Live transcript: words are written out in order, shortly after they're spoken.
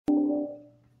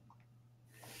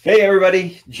Hey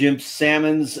everybody, Jim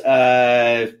Salmons.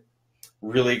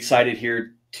 Really excited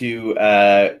here to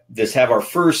have our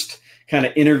first kind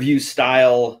of interview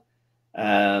style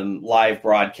live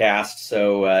broadcast.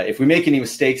 So if we make any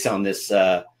mistakes on this,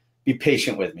 be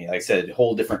patient with me. Like I said,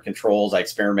 whole different controls. I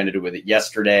experimented with it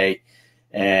yesterday,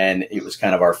 and it was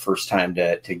kind of our first time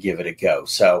to give it a go.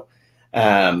 So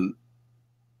I'll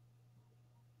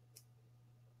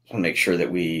make sure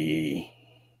that we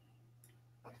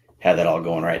have that all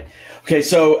going right. Okay,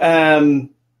 so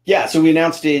so we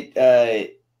announced it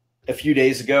a few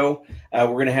days ago. We're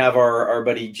going to have our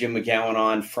buddy Jim McGowan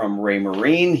on from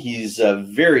Raymarine. He's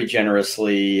very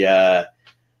generously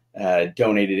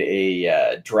donated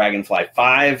a Dragonfly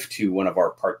 5 to one of our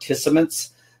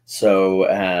participants. So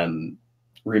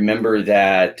remember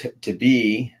that to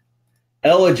be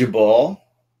eligible,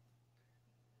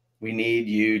 we need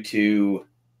you to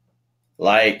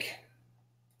like,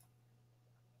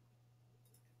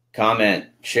 comment,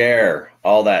 share,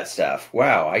 all that stuff.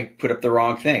 Wow, I put up the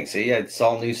wrong thing. See, it's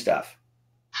all new stuff.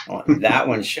 Oh, that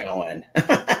one's showing.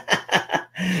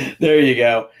 There you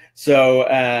go.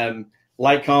 So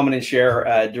like, comment, and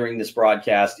share during this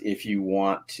broadcast if you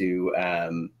want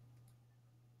to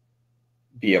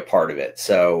be a part of it.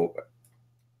 So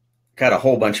got a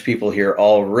whole bunch of people here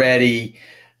already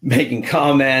making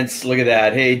comments. Look at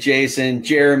that. Hey, Jason,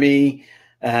 Jeremy.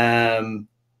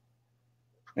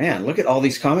 Man, look at all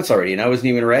these comments already, and I wasn't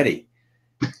even ready.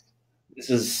 This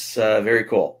is very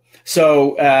cool.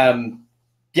 So,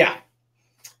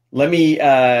 let me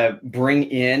bring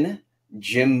in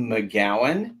Jim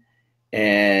McGowan.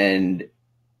 And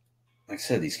like I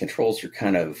said, these controls are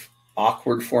kind of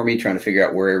awkward for me, trying to figure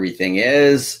out where everything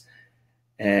is.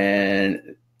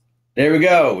 And there we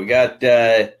go. We got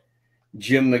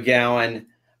Jim McGowan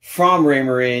from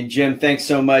Raymarine. Jim, thanks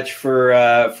so much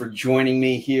for joining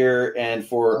me here and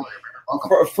for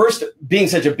first being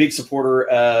such a big supporter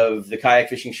of the kayak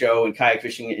fishing show and kayak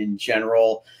fishing in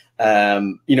general.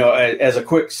 As a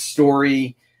quick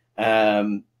story,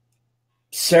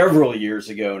 several years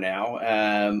ago now,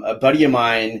 a buddy of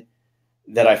mine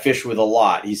that I fish with a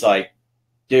lot, he's like,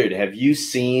 dude, have you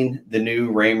seen the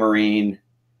new Raymarine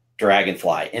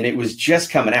Dragonfly? And it was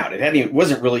just coming out. It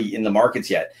wasn't really in the markets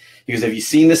yet. He goes, have you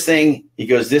seen this thing? He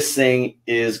goes, this thing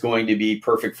is going to be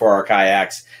perfect for our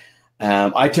kayaks.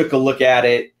 I took a look at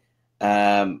it,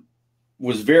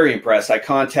 was very impressed. I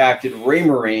contacted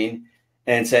Raymarine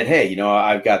and said, hey,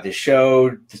 I've got this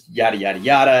show, yada, yada,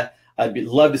 yada. I'd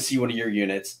love to see one of your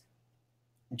units.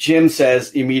 Jim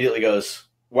says, immediately goes,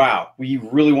 wow, we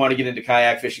really want to get into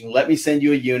kayak fishing. Let me send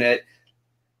you a unit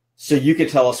so you can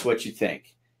tell us what you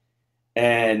think.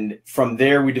 And from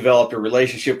there, we developed a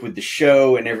relationship with the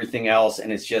show and everything else, and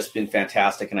it's just been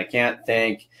fantastic. And I can't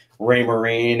thank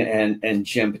Raymarine and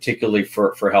Jim particularly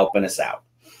for helping us out.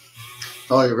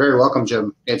 Oh, you're very welcome,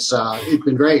 Jim. It's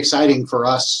been very exciting for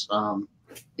us.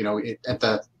 At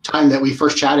the time that we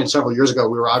first chatted several years ago,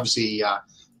 we were obviously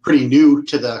pretty new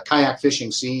to the kayak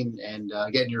fishing scene, and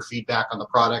getting your feedback on the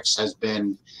products has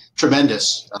been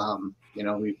tremendous.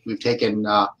 We've taken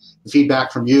the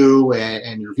feedback from you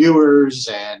and your viewers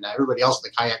and everybody else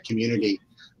in the kayak community.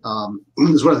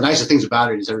 It's one of the nicest things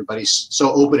about it is everybody's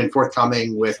so open and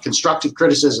forthcoming with constructive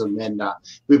criticism, and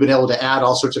we've been able to add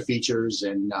all sorts of features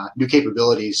and new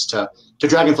capabilities to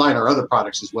Dragonfly and our other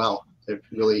products as well to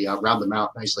really round them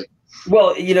out nicely.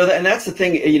 Well, and that's the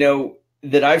thing,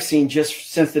 that I've seen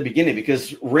just since the beginning,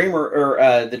 because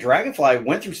the Dragonfly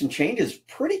went through some changes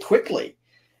pretty quickly.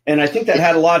 And I think that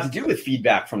had a lot to do with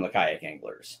feedback from the kayak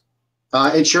anglers.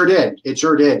 It sure did. It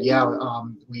sure did. Yeah.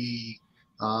 We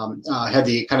had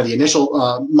the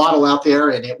initial model out there,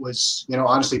 and it was,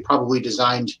 honestly probably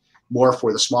designed more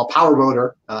for the small power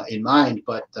boater in mind,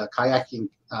 but the kayaking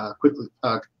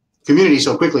community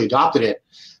so quickly adopted it.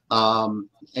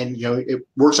 It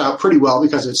works out pretty well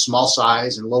because it's small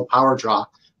size and low power draw.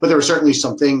 But there were certainly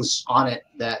some things on it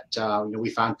that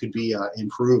we found could be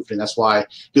improved, and that's why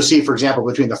you'll see, for example,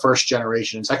 between the first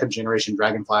generation and second generation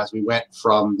Dragonflies, we went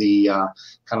from the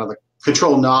kind of the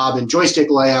control knob and joystick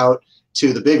layout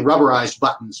to the big rubberized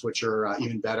buttons, which are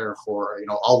even better for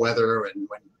all weather and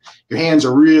when your hands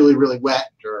are really, really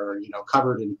wet or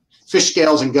covered in fish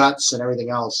scales and guts and everything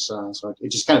else. So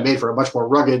it just kind of made for a much more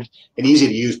rugged and easy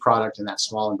to use product in that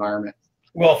small environment.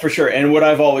 Well, for sure. And what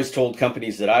I've always told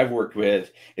companies that I've worked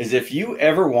with is if you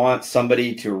ever want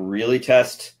somebody to really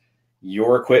test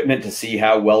your equipment to see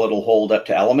how well it'll hold up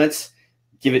to elements,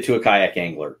 give it to a kayak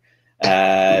angler.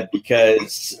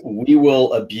 Because we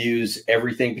will abuse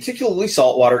everything, particularly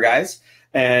saltwater guys.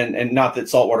 And not that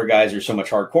saltwater guys are so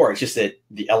much hardcore. It's just that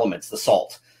the elements, the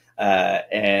salt.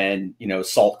 and,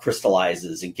 salt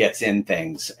crystallizes and gets in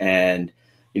things. And,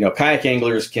 kayak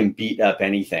anglers can beat up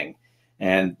anything.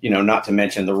 And, not to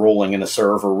mention the rolling in the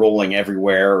surf or rolling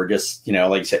everywhere, or just,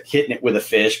 like you said, hitting it with a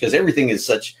fish, because everything is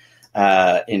such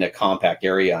in a compact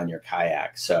area on your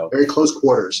kayak. So very close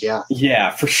quarters. Yeah.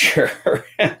 Yeah, for sure.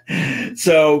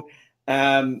 So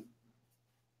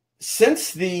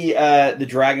since the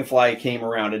Dragonfly came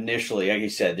around initially, like you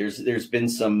said, there's been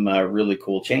some really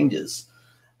cool changes.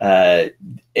 And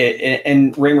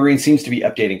Raymarine seems to be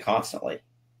updating constantly.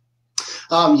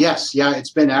 Yes, yeah,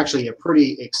 it's been actually a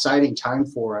pretty exciting time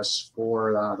for us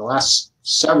for the last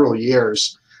several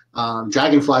years.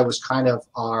 Dragonfly was kind of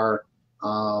our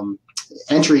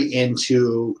entry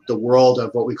into the world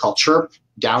of what we call chirp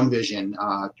down vision,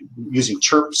 using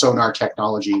chirp sonar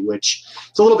technology, which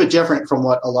is a little bit different from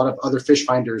what a lot of other fish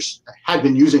finders had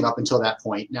been using up until that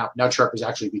point. Now chirp has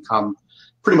actually become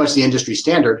pretty much the industry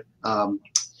standard.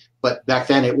 But back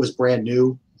then it was brand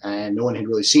new and no one had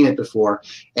really seen it before.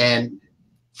 And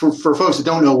for folks that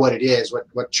don't know what it is,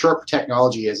 what chirp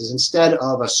technology is instead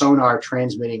of a sonar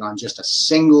transmitting on just a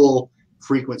single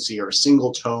frequency or a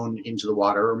single tone into the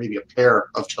water, or maybe a pair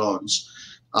of tones,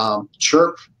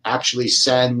 chirp actually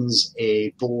sends a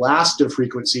blast of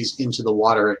frequencies into the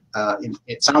water.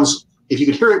 It sounds, if you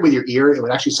could hear it with your ear, it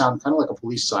would actually sound kind of like a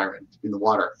police siren in the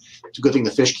water. It's a good thing the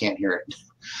fish can't hear it.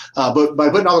 But by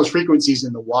putting all those frequencies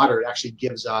in the water, it actually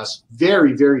gives us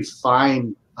very, very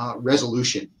fine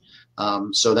resolution.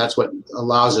 So that's what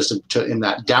allows us to, in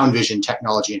that down vision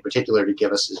technology in particular, to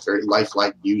give us this very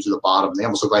lifelike views of the bottom. They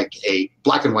almost look like a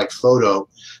black and white photo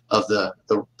of the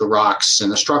rocks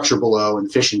and the structure below and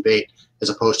the fish and bait, as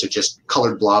opposed to just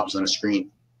colored blobs on a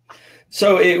screen.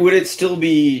 So would it still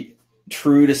be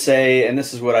true to say, and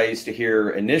this is what I used to hear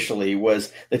initially,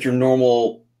 was that your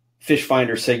normal fish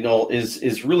finder signal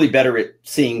is really better at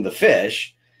seeing the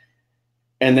fish,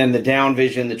 and then the down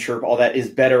vision, the chirp, all that is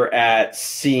better at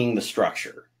seeing the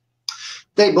structure?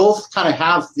 They both kind of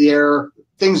have their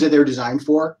things that they're designed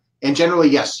for. And generally,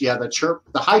 yes, yeah, the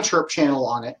high chirp channel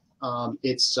on it,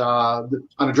 it's on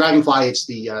a Dragonfly, it's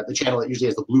the channel that usually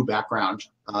has the blue background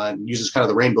and uses kind of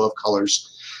the rainbow of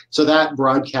colors. So that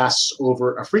broadcasts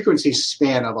over a frequency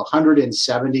span of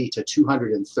 170 to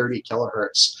 230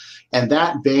 kilohertz. And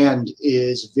that band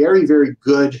is very, very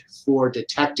good for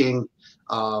detecting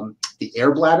the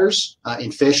air bladders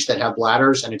in fish that have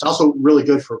bladders, and it's also really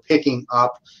good for picking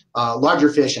up larger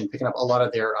fish and picking up a lot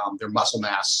of their muscle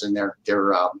mass and their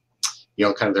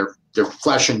kind of their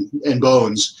flesh and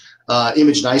bones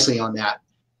imaged nicely on that.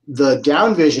 The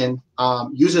down vision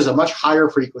uses a much higher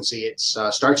frequency. It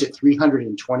starts at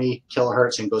 320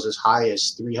 kilohertz and goes as high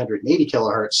as 380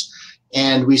 kilohertz,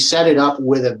 and we set it up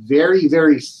with a very,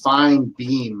 very fine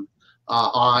beam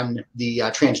on the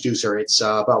transducer. It's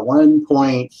about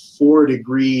 1.4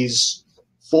 degrees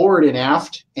forward and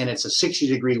aft, and it's a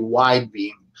 60-degree wide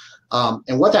beam.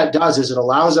 And what that does is it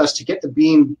allows us to get the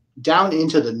beam down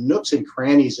into the nooks and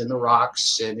crannies in the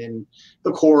rocks and in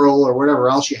the coral or whatever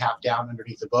else you have down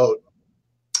underneath the boat.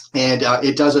 And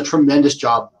it does a tremendous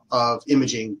job of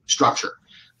imaging structure.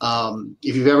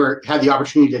 If you've ever had the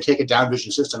opportunity to take a down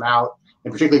vision system out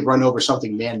and particularly run over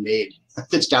something man-made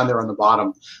that's down there on the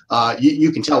bottom,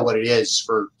 you can tell what it is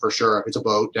for sure. If it's a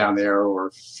boat down there,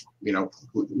 or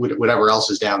whatever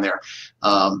else is down there,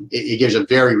 it gives a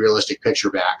very realistic picture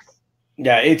back.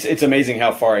 Yeah, it's amazing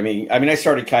how far. I mean, I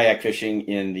started kayak fishing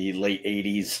in the late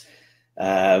 '80s,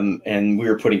 and we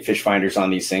were putting fish finders on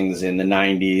these things in the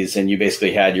 '90s. And you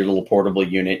basically had your little portable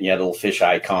unit, and you had little fish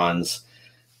icons,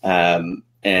 and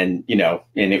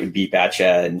it would beep at you,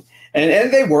 and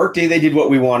they worked. They did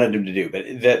what we wanted them to do.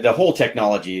 But the whole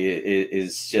technology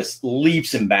is just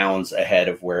leaps and bounds ahead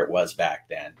of where it was back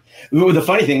then. The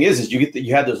funny thing is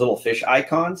you had those little fish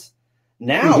icons.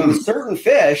 Now with certain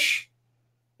fish,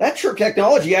 that chirp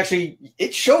technology actually,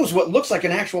 it shows what looks like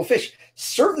an actual fish.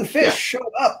 Certain fish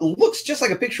show up, looks just like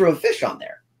a picture of a fish on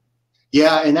there.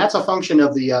 Yeah, and that's a function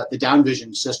of the down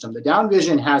vision system. The down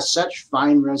vision has such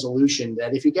fine resolution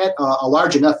that if you get a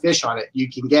large enough fish on it,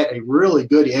 you can get a really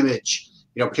good image,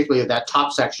 particularly of that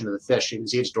top section of the fish. You can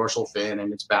see its dorsal fin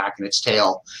and its back and its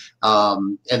tail.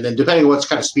 And then depending on what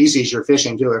kind of species you're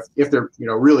fishing too, if they're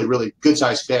really, really good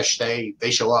sized fish, they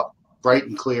show up bright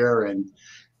and clear, and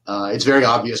it's very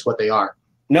obvious what they are.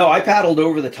 No, I paddled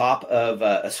over the top of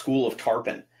a school of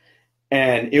tarpon.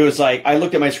 And it was like, I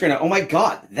looked at my screen, oh my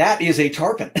God, that is a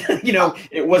tarpon.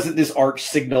 It wasn't this arch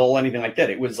signal or anything like that.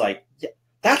 It was like, yeah,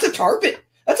 that's a tarpon.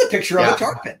 That's a picture of a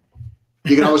tarpon.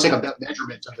 You can always take a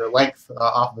measurement of their length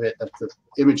off of it. The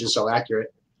image is so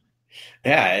accurate.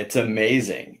 Yeah, it's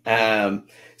amazing.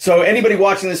 So anybody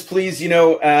watching this, please,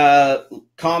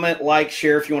 comment, like,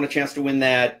 share if you want a chance to win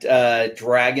that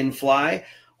Dragonfly.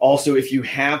 Also, if you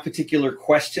have particular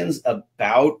questions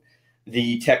about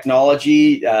the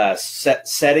technology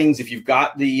settings, if you've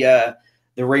got the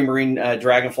Raymarine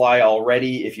Dragonfly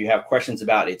already, if you have questions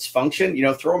about its function,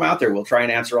 throw them out there. We'll try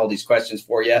and answer all these questions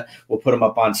for you. We'll put them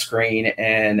up on screen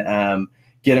and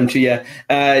get them to you.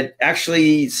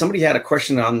 Actually, somebody had a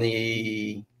question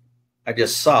I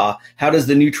just saw, how does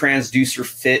the new transducer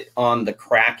fit on the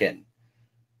Kraken?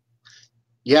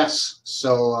 Yes.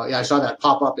 So yeah, I saw that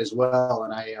pop up as well,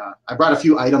 and I brought a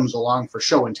few items along for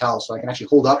show and tell, so I can actually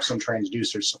hold up some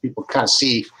transducers so people kind of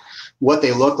see what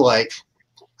they look like.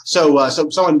 So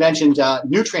someone mentioned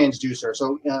new transducer.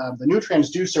 So the new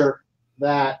transducer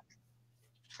that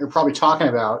you're probably talking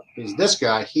about is this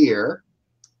guy here.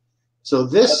 So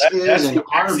this is an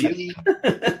RV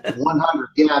 100.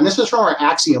 Yeah, and this is from our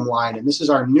Axiom line, and this is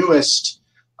our newest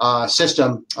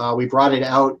system. We brought it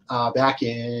out back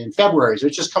in February, so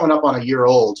it's just coming up on a year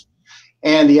old.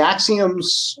 And the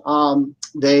Axioms,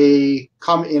 they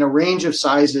come in a range of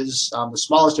sizes, the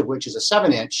smallest of which is a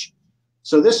 7-inch.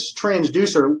 So this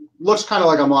transducer looks kind of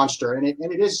like a monster, and it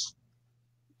is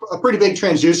a pretty big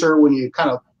transducer when you kind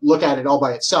of look at it all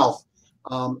by itself.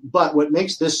 But what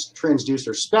makes this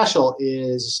transducer special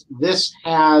is this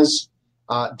has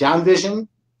down vision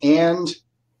and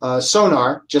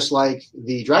sonar, just like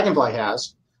the Dragonfly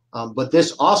has. But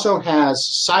this also has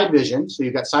side vision, so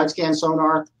you've got side scan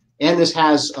sonar, and this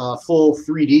has full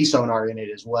 3D sonar in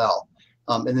it as well.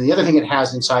 And then the other thing it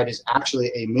has inside is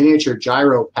actually a miniature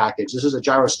gyro package. This is a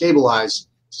gyro stabilized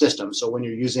system. So when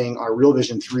you're using our Real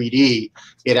Vision 3D,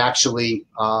 it actually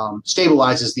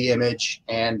stabilizes the image,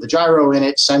 and the gyro in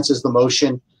it senses the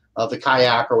motion of the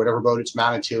kayak or whatever boat it's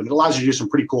mounted to. And it allows you to do some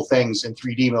pretty cool things in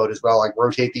 3D mode as well, like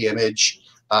rotate the image,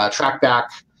 track back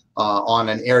on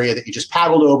an area that you just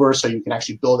paddled over, so you can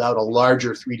actually build out a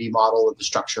larger 3D model of the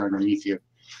structure underneath you.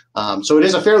 So it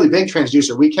is a fairly big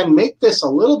transducer. We can make this a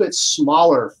little bit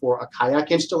smaller for a kayak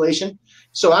installation.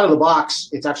 So out of the box,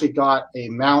 it's actually got a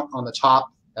mount on the top.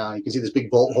 You can see this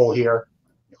big bolt hole here.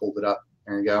 Hold it up.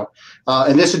 There you go.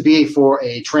 And this would be for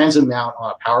a transom mount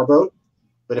on a powerboat.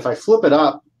 But if I flip it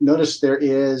up, notice there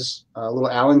is a little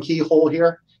Allen key hole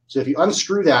here. So if you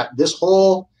unscrew that, this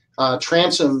whole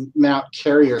transom mount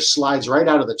carrier slides right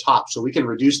out of the top. So we can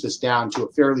reduce this down to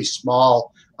a fairly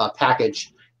small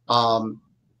package.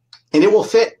 And it will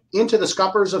fit into the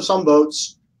scuppers of some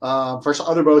boats. For some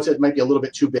other boats, it might be a little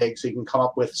bit too big, so you can come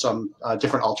up with some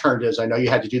different alternatives. I know you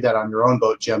had to do that on your own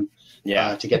boat, Jim,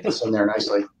 to get this in there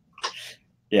nicely.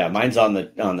 Yeah, mine's on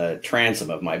the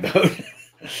transom of my boat.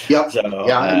 Yep. So,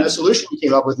 yeah, and the solution you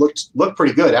came up with looked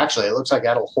pretty good, actually. It looks like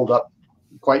that'll hold up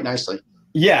quite nicely.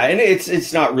 Yeah, and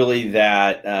it's not really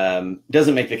that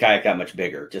doesn't make the kayak that much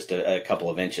bigger, just a couple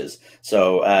of inches.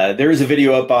 So there is a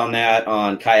video up on that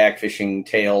on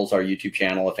KayakFishingTales, our YouTube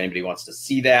channel, if anybody wants to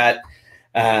see that.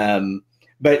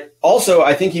 But also,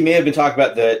 I think he may have been talking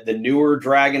about the newer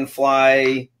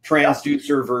Dragonfly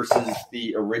transducer versus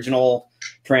the original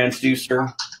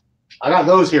transducer. I got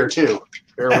those here too.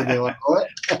 Bear with me one moment.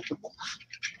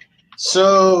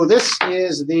 So this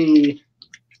is the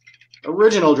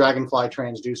original Dragonfly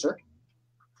transducer.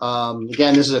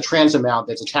 Again, this is a transom mount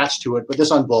that's attached to it, but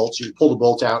this unbolts. You pull the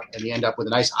bolt out, and you end up with a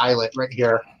nice eyelet right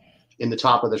here in the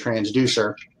top of the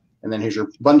transducer. And then here's your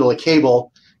bundle of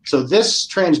cable. So this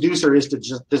transducer is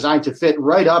designed to fit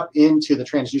right up into the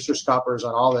transducer scuppers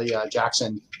on all the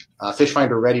Jackson Fish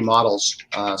Finder Ready models.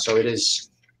 So it is,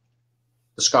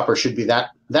 the scupper should be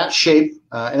that shape,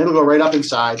 and it'll go right up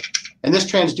inside. And this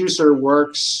transducer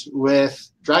works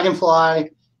with Dragonfly.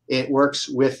 It works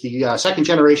with the second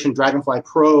generation Dragonfly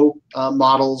Pro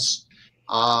models.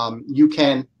 You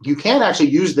can actually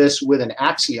use this with an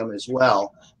Axiom as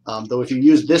well. Though if you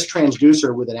use this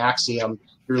transducer with an Axiom,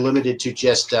 you're limited to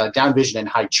just down vision and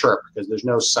high chirp, because there's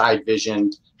no side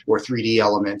vision or 3D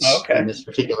elements in this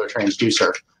particular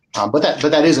transducer. But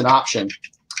that is an option.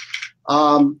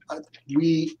 When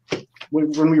we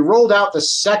rolled out the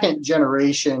second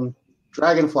generation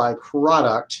Dragonfly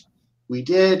product, we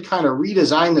did kind of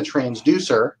redesign the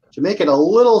transducer to make it a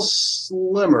little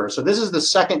slimmer. So this is the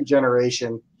second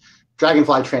generation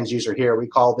Dragonfly transducer here. We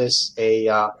call this a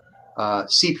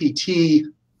CPT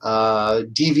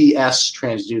DVS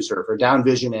transducer for down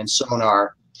vision and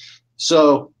sonar.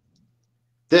 So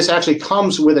this actually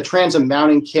comes with a transom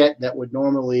mounting kit that would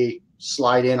normally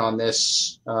slide in on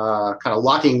this kind of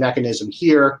locking mechanism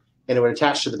here, and it would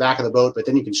attach to the back of the boat, but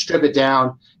then you can strip it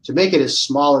down to make it as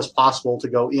small as possible to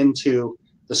go into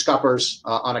the scuppers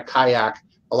on a kayak.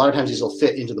 a lot of times these will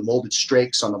fit into the molded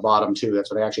strakes on the bottom too.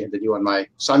 That's what I actually had to do on my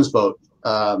son's boat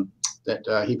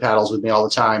that he paddles with me all the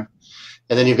time.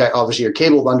 And then you've got obviously your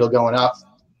cable bundle going up.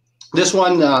 This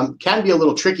one can be a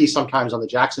little tricky sometimes on the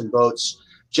Jackson boats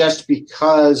just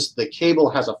because the cable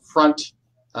has a front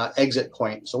exit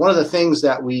point. So one of the things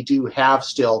that we do have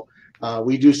still,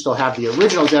 we do still have the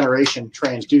original generation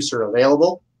transducer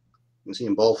available. You can see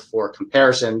them both for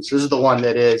comparisons. This is the one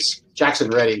that is Jackson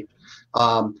ready.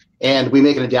 And we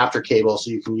make an adapter cable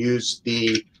so you can use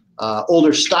the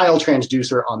older style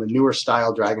transducer on the newer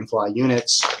style Dragonfly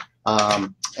units.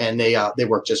 And they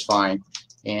work just fine.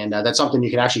 And that's something you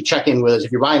can actually check in with.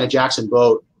 If you're buying a Jackson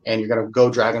boat and you're going to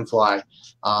go Dragonfly,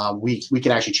 we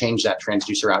can actually change that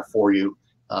transducer out for you,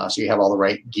 so you have all the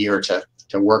right gear to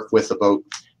work with the boat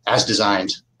as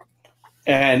designed.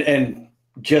 And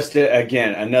just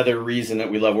again, another reason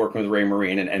that we love working with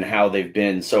Raymarine and how they've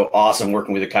been so awesome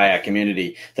working with the kayak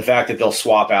community, the fact that they'll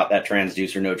swap out that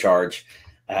transducer no charge,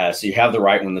 so you have the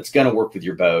right one that's going to work with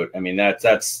your boat. I mean,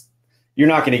 that's you're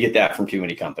not going to get that from too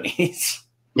many companies.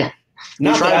 Yeah.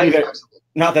 Not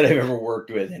that I've ever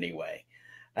worked with anyway.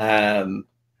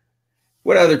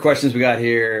 What other questions we got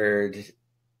here?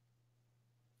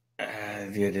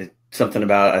 Something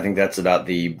about, I think that's about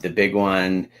the big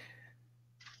one.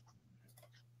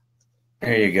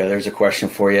 There you go. There's a question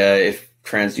for you. If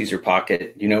transducer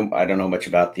pocket, I don't know much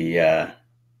about the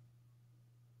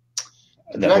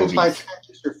Dragonfly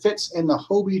transducer fits in the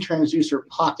Hobie transducer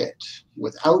pocket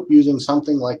without using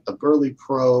something like the Burley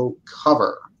Pro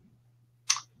cover.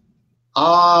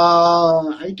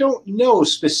 I don't know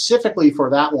specifically for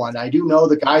that one. I do know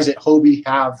the guys at Hobie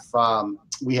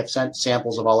we have sent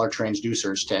samples of all our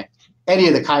transducers to any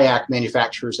of the kayak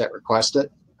manufacturers that request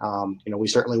it. We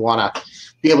certainly want to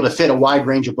be able to fit a wide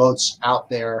range of boats out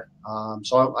there.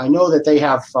 So I know that they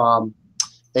have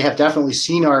definitely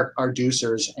seen our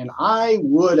deucers, and I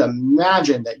would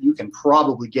imagine that you can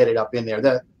probably get it up in there.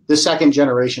 The second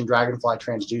generation Dragonfly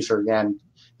transducer, again,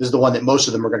 this is the one that most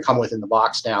of them are going to come with in the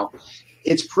box now.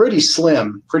 It's pretty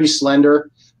slim, pretty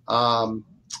slender.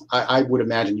 I would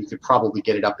imagine you could probably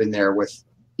get it up in there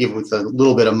even with a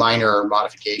little bit of minor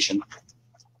modification.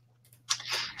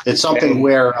 It's something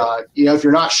where, if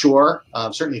you're not sure,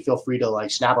 certainly feel free to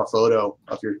snap a photo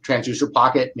of your transducer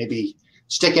pocket, maybe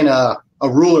stick in a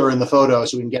ruler in the photo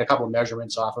so we can get a couple of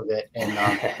measurements off of it. And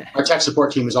our tech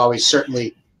support team is always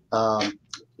certainly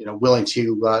willing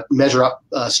to measure up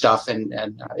stuff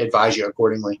and advise you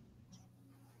accordingly.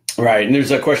 Right. And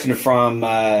there's a question from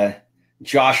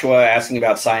Joshua asking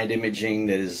about side imaging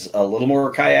that is a little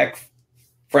more kayak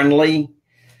friendly,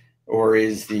 or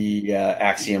is the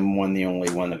Axiom one the only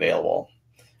one available?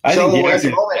 At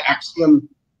the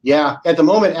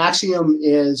moment, Axiom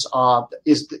is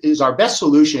our best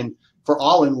solution for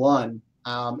all-in-one.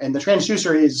 And the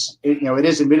transducer it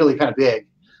is admittedly kind of big,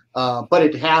 but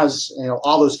it has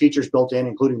all those features built in,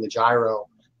 including the gyro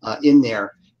in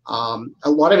there. A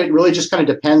lot of it really just kind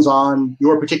of depends on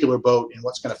your particular boat and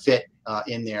what's going to fit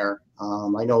in there.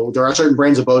 I know there are certain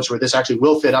brands of boats where this actually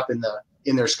will fit up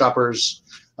in their scuppers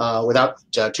without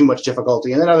too much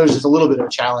difficulty, and then others it's a little bit of a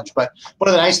challenge. But one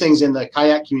of the nice things in the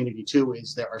kayak community too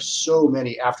is there are so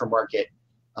many aftermarket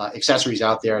accessories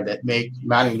out there that make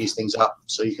mounting these things up.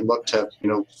 So you can look to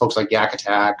folks like Yak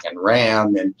Attack and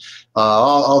Ram and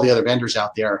all the other vendors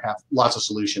out there have lots of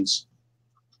solutions.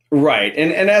 Right.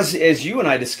 And as you and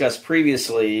I discussed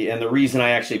previously, and the reason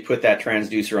I actually put that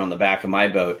transducer on the back of my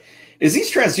boat is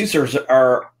these transducers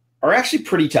are actually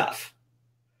pretty tough.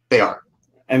 They are.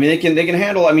 I mean, they can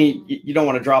handle, I mean, you don't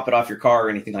want to drop it off your car or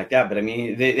anything like that, but I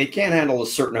mean, they can handle a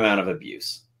certain amount of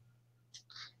abuse.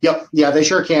 Yep. Yeah, they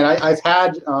sure can. I've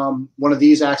had one of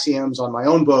these Axioms on my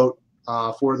own boat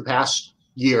for the past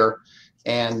year.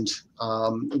 And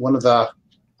one of the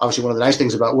nice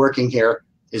things about working here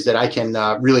is that I can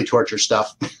really torture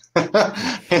stuff.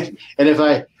 And if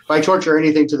I torture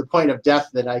anything to the point of death,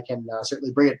 then I can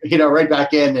certainly bring it, right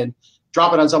back in and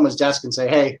drop it on someone's desk and say,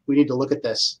 hey, we need to look at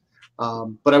this.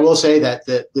 But I will say that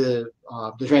the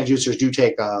transducers do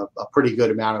take a pretty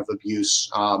good amount of abuse.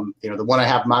 The one I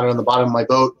have mounted on the bottom of my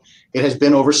boat, it has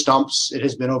been over stumps, it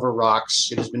has been over rocks,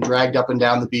 it has been dragged up and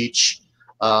down the beach.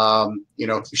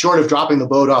 Short of dropping the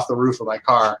boat off the roof of my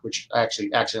car, which I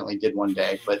actually accidentally did one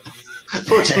day, but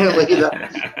fortunately the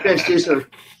transducer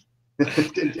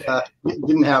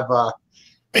didn't have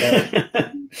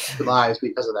demise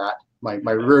because of that.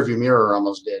 My rear view mirror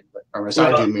almost did, or my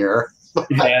side view mirror.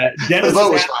 Yeah, the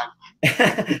boat was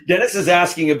fine. Dennis is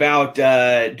asking about,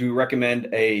 do you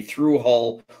recommend a through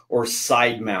hull or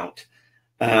side mount?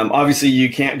 Obviously,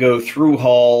 you can't go through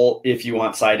hull if you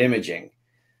want side imaging.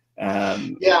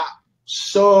 Yeah.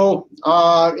 So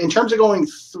in terms of going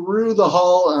through the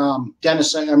hull,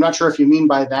 Dennis, I'm not sure if you mean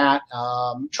by that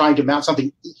trying to mount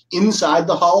something inside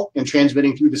the hull and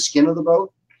transmitting through the skin of the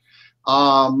boat.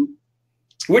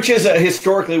 Which is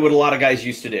historically what a lot of guys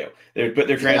used to do. They would put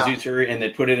their transducer and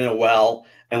they'd put it in a well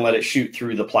and let it shoot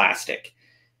through the plastic.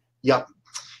 Yep.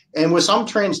 And with some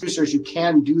transducers, you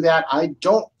can do that. I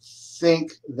don't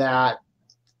think that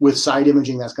with side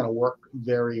imaging that's going to work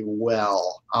very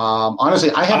well. Honestly,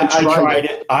 I haven't tried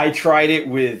it. I tried it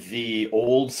with the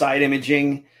old side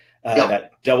imaging,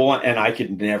 that double one, and I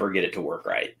could never get it to work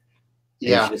right.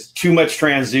 Yeah. It's just too much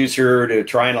transducer to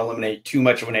try and eliminate too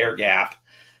much of an air gap.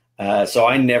 So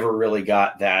I never really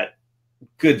got that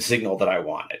good signal that I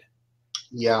wanted.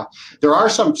 Yeah, there are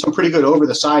some pretty good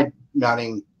over-the-side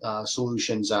mounting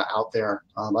solutions out there.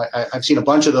 I've seen a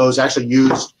bunch of those actually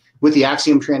used with the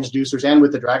Axiom transducers and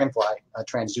with the Dragonfly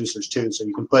transducers too. So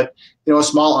you can put, a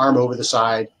small arm over the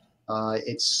side.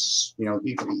 It's,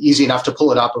 easy enough to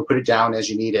pull it up or put it down as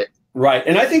you need it. Right,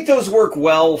 and I think those work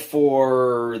well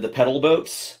for the pedal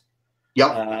boats.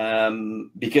 Yep.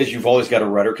 Because you've always got a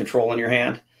rudder control in your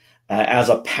hand. As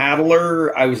a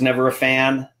paddler, I was never a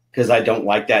fan because I don't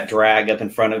like that drag up in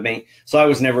front of me. So I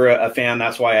was never a fan.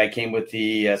 That's why I came with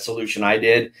the solution I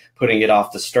did, putting it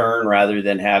off the stern rather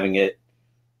than having it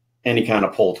any kind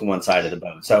of pull to one side of the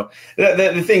boat. So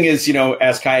the thing is,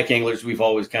 as kayak anglers, we've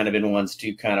always kind of been ones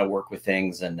to kind of work with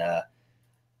things and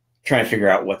try and figure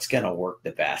out what's going to work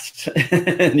the best,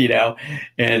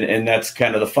 and that's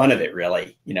kind of the fun of it,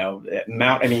 really.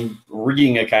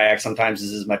 Rigging a kayak sometimes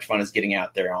is as much fun as getting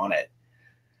out there on it.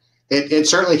 It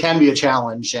certainly can be a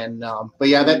challenge, and but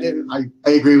yeah, I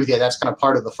agree with you. That's kind of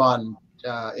part of the fun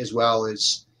as well.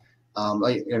 Is I'm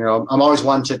always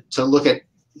one to look at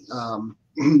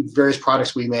various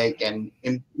products we make, and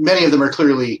many of them are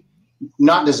clearly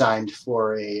not designed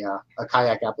for a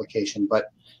kayak application, but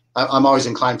I'm always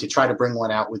inclined to try to bring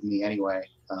one out with me anyway.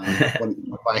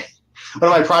 One of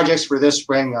my projects for this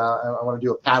spring, I want to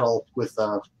do a paddle with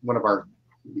one of our,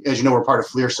 as you know, we're part of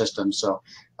FLIR Systems, so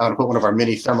I want to put one of our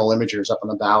mini thermal imagers up on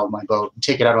the bow of my boat and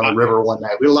take it out on the river one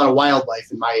night. We have a lot of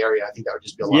wildlife in my area. I think that would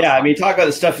just be a lot of fun. Talk about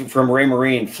the stuff from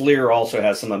Raymarine. FLIR also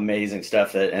has some amazing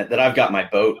stuff that I've got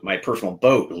my personal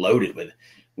boat loaded with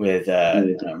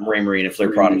Raymarine and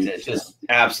FLIR products. It's just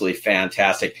absolutely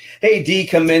fantastic. Hey, D.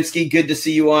 Kaminsky, good to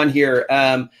see you on here.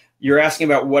 You're asking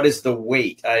about what is the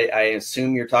weight. I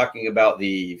assume you're talking about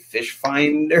the fish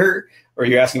finder, or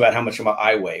you're asking about how much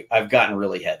I weigh. I've gotten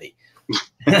really heavy.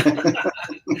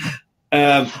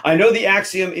 I know the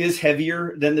Axiom is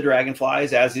heavier than the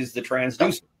Dragonflies, as is the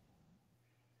transducer.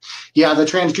 Yeah, the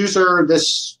transducer,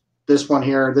 this one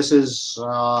here, this is,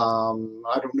 I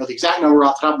don't know the exact number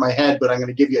off the top of my head, but I'm going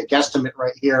to give you a guesstimate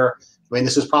right here.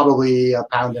 This is probably 1.5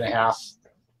 pounds,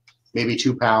 maybe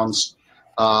 2 pounds.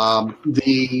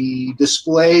 The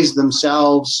displays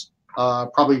themselves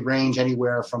probably range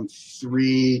anywhere from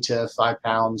 3 to 5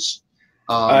 pounds.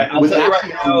 I'll tell you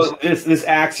right now, this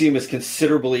Axiom is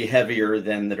considerably heavier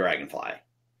than the Dragonfly.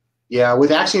 Yeah,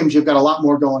 with Axioms, you've got a lot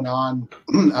more going on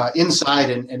inside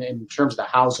and in terms of the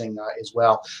housing as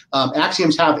well.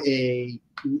 Axioms have a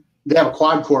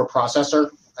quad core processor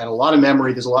and a lot of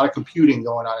memory. There's a lot of computing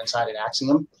going on inside an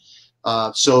Axiom.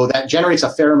 So that generates a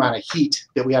fair amount of heat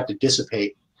that we have to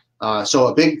dissipate. So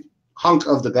a big hunk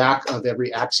of the back of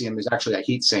every Axiom is actually a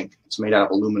heat sink. It's made out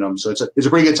of aluminum. So it's a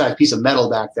pretty good sized piece of metal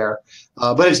back there,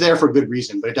 but it's there for good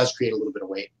reason, but it does create a little bit of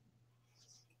weight.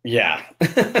 Yeah,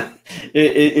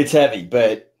 it's heavy,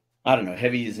 but I don't know.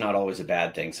 Heavy is not always a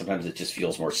bad thing. Sometimes it just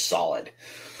feels more solid.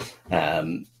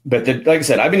 But like I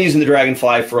said, I've been using the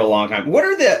Dragonfly for a long time. What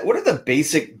are the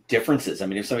basic differences?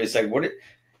 If somebody's like,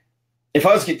 if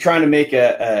I was trying to make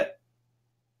a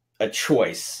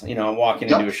choice, I'm walking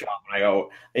into a shop and I go,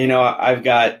 I've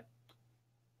got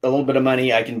a little bit of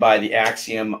money. I can buy the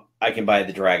Axiom. I can buy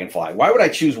the Dragonfly. Why would I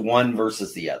choose one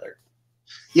versus the other?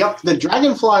 Yep, the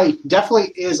Dragonfly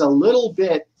definitely is a little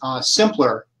bit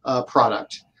simpler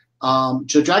product.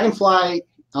 So Dragonfly,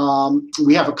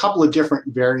 we have a couple of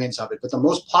different variants of it, but the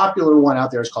most popular one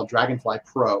out there is called Dragonfly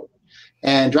Pro.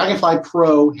 And Dragonfly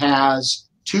Pro has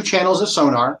 2 channels of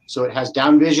sonar, so it has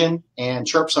down vision and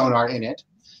chirp sonar in it.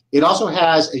 It also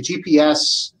has a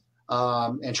GPS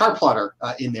and chart plotter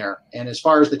in there. And as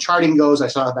far as the charting goes, I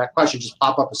saw that question just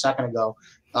pop up a second ago.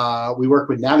 We work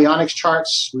with Navionics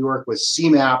charts. We work with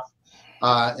CMAP.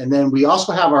 And then we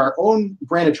also have our own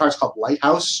branded charts called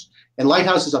Lighthouse. And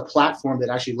Lighthouse is a platform that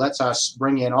actually lets us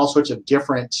bring in all sorts of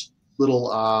different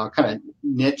little kind of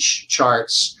niche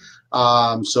charts.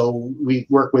 So we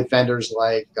work with vendors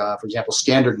like, for example,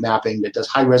 Standard Mapping that does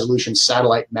high-resolution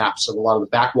satellite maps of a lot of the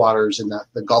backwaters in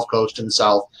the Gulf Coast and the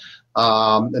South.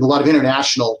 And a lot of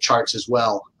international charts as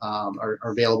well are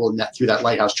available through that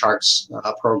Lighthouse Charts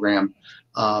program.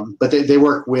 But they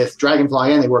work with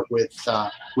Dragonfly and they work with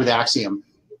Axiom.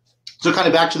 So kind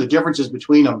of back to the differences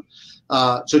between them.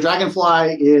 So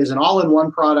Dragonfly is an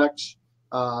all-in-one product.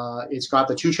 It's got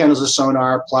the 2 channels of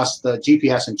sonar plus the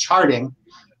GPS and charting.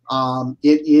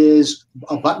 It is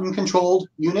a button-controlled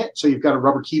unit, so you've got a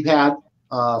rubber keypad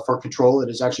for control. It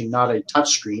is actually not a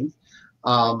touch screen.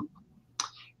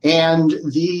 And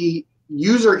the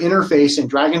user interface in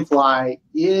Dragonfly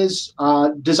is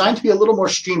designed to be a little more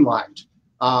streamlined.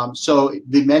 So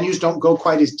the menus don't go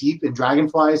quite as deep in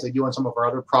Dragonfly as they do on some of our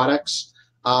other products.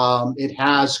 It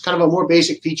has kind of a more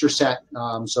basic feature set.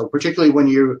 So particularly when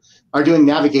you are doing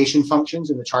navigation functions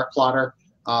in the chart plotter,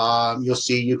 you'll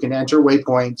see you can enter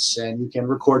waypoints and you can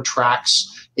record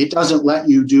tracks. It doesn't let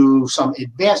you do some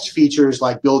advanced features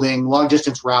like building long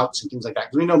distance routes and things like that.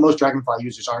 Because we know most Dragonfly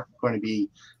users aren't going to be,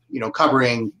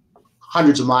 covering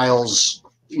hundreds of miles,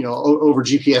 over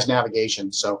GPS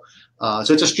navigation. So it's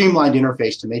a streamlined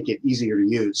interface to make it easier to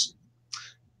use.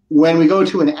 When we go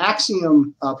to an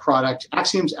Axiom product,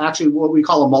 Axiom's actually what we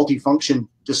call a multifunction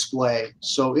display.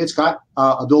 So it's got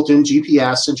a built-in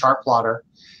GPS and chart plotter.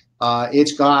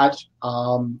 It's got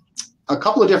a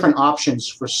couple of different options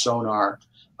for sonar.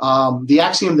 The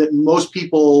Axiom that most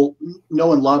people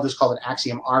know and love is called an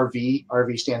Axiom RV.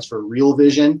 RV stands for real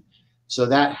vision. So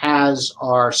that has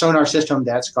our sonar system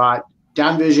that's got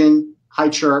down vision, high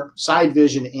chirp, side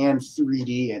vision, and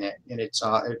 3D in it. And it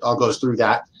all goes through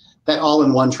that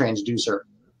all-in-one transducer.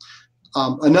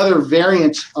 Another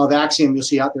variant of Axiom you'll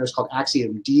see out there is called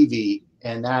Axiom DV.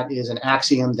 And that is an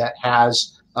Axiom that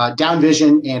has down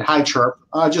vision and high chirp,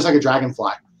 just like a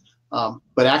Dragonfly.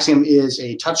 But Axiom is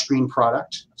a touchscreen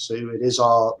product, so it is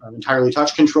all entirely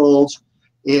touch controlled.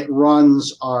 It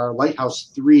runs our Lighthouse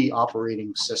 3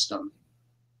 operating system.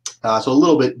 So a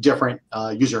little bit different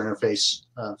user interface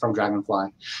from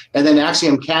Dragonfly. And then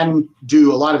Axiom can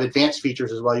do a lot of advanced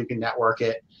features as well. You can network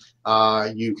it.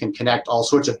 You can connect all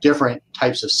sorts of different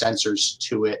types of sensors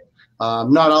to it.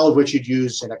 Not all of which you'd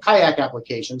use in a kayak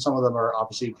application. Some of them are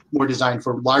obviously more designed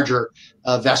for larger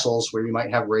vessels where you might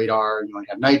have radar, you might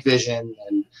have night vision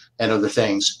and other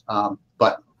things.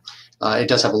 But it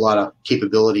does have a lot of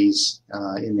capabilities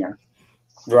in there.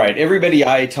 Right. Everybody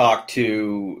I talk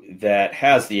to that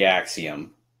has the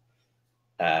Axiom,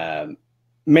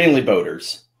 mainly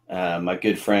boaters. My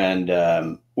good friend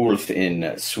Ulf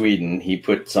in Sweden, he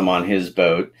put some on his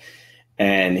boat.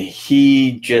 And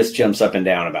he just jumps up and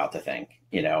down about the thing,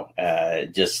 but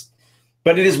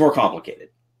it is more complicated.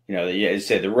 As you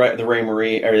say, the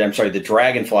Raymarine, or I'm sorry, the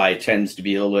Dragonfly tends to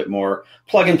be a little bit more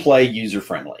plug and play, user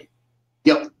friendly.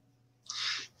 Yep.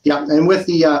 Yeah, and with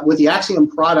the Axiom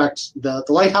product, the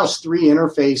Lighthouse 3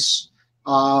 interface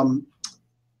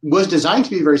was designed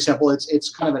to be very simple. It's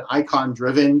kind of an icon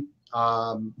driven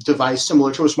device,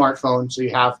 similar to a smartphone. So you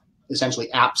have essentially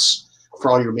apps for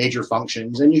all your major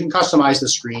functions, and you can customize the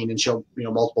screen and show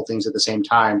multiple things at the same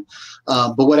time.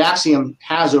 But what Axiom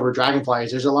has over Dragonfly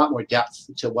is there's a lot more depth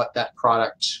to what that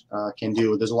product can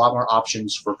do. There's a lot more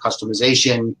options for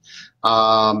customization.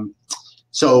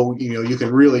 So you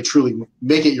can really truly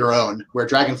make it your own. Where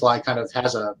Dragonfly kind of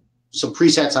has some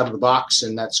presets out of the box,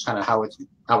 and that's kind of how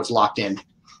it's locked in.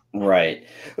 Right.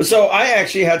 So I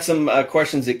actually had some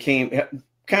questions that came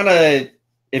kind of,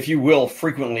 if you will,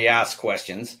 frequently asked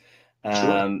questions.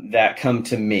 Sure. That come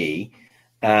to me,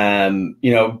 so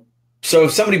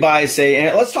if somebody buys, say,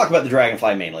 and let's talk about the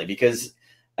Dragonfly mainly because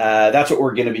that's what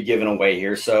we're going to be giving away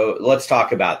here. So let's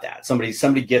talk about that. Somebody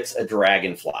gets a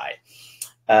Dragonfly.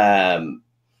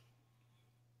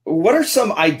 What are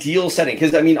some ideal settings?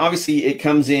 Because obviously it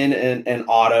comes in an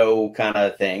auto kind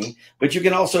of thing, but you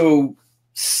can also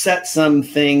set some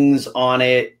things on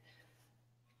it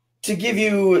to give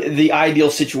you the ideal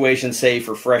situation, say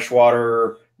for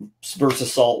freshwater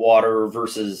versus saltwater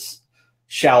versus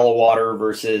shallow water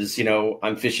versus,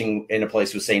 I'm fishing in a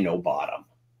place with, say, no bottom.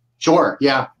 Sure.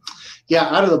 Yeah.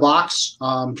 Out of the box,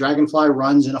 Dragonfly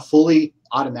runs in a fully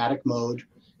automatic mode,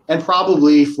 and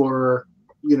probably for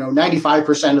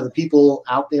 95% of the people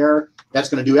out there, that's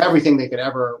going to do everything they could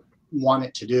ever want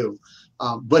it to do.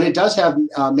 But it does have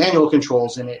manual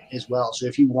controls in it as well. So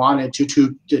if you wanted to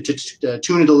tune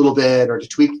it a little bit or to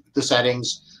tweak the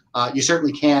settings, you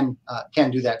certainly can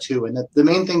do that too. And the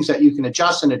main things that you can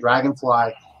adjust in a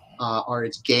Dragonfly are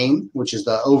its gain, which is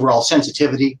the overall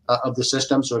sensitivity of the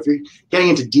system. So if you're getting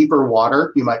into deeper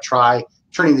water, you might try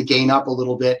turning the gain up a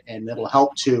little bit, and that'll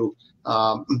help to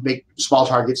make small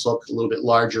targets look a little bit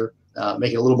larger,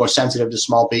 make it a little more sensitive to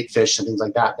small bait fish and things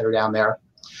like that are down there.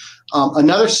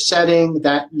 Another setting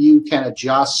that you can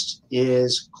adjust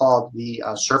is called the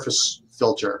surface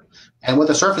filter. And what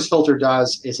the surface filter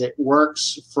does is it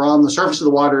works from the surface of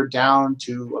the water down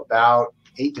to about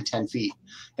 8 to 10 feet.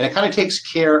 And it kind of takes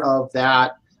care of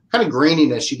that kind of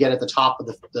graininess you get at the top of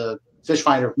the fish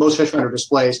finder, most fish finder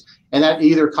displays. And that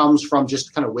either comes from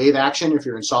just kind of wave action if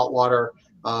you're in salt water.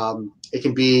 It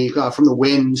can be from the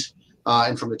wind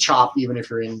and from the chop, even if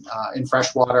you're in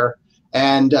fresh water.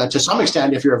 And to some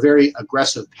extent, if you're a very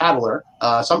aggressive paddler,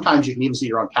 sometimes you can even see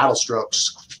your own paddle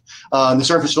strokes. The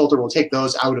surface filter will take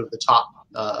those out of the top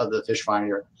of the fish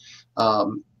finder.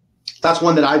 That's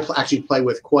one that I actually play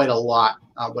with quite a lot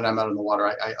when I'm out in the water.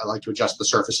 I like to adjust the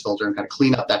surface filter and kind of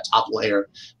clean up that top layer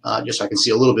just so I can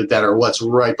see a little bit better what's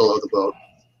right below the boat.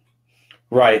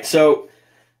 Right. So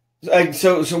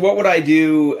what would I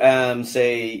do?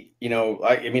 Say,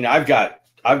 I mean, I've got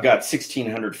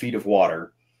 1,600 feet of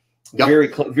water. Yep.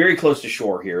 Very close to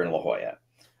shore here in La Jolla.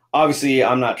 Obviously,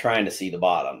 I'm not trying to see the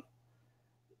bottom.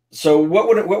 So what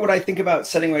would I think about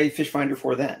setting a fish finder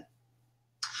for then?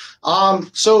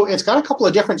 So it's got a couple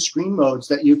of different screen modes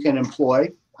that you can employ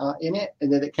in it,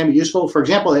 and that it can be useful. For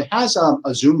example, it has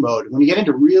a zoom mode. When you get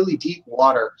into really deep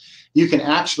water, you can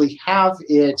actually have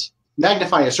it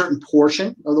magnify a certain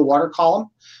portion of the water column.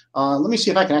 Let me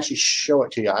see if I can actually show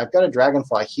it to you. I've got a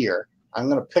dragonfly here. I'm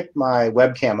going to pick my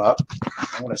webcam up.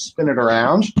 I'm going to spin it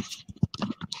around.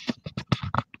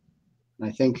 And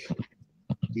I think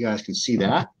you guys can see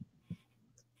that.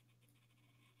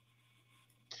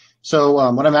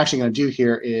 So what I'm actually going to do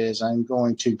here is I'm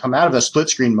going to come out of the split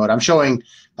screen mode. I'm showing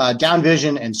down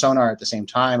vision and sonar at the same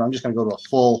time. I'm just going to go to a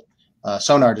full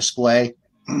sonar display.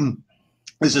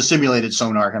 This is simulated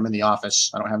sonar. I'm in the office.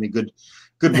 I don't have any good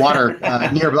water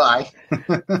nearby.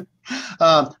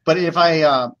 But if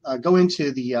I go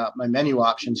into the my menu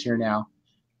options here now,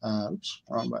 oops,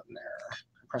 wrong button there.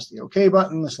 Press the OK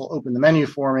button. This will open the menu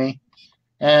for me.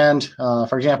 And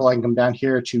for example, I can come down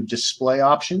here to display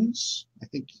options. I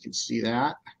think you can see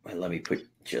that. Well, let me put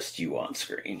just you on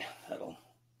screen.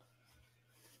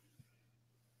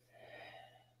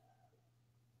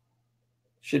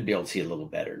 Should be able to see a little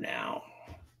better now.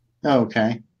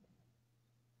 Okay.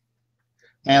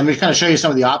 And I'm going to kind of show you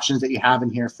some of the options that you have in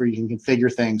here for you can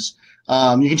configure things.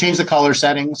 You can change the color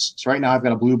settings. So right now I've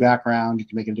got a blue background. You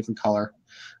can make it a different color.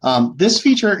 This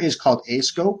feature is called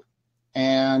A-Scope.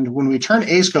 And when we turn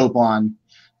A-Scope on,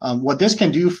 what this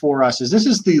can do for us is this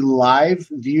is the live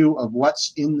view of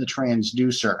what's in the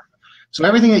transducer. So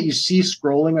everything that you see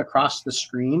scrolling across the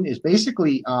screen is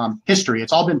basically history.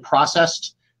 It's all been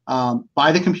processed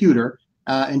by the computer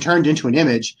and turned into an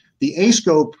image. The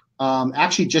A-Scope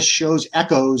actually just shows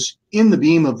echoes in the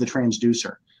beam of the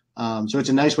transducer. So it's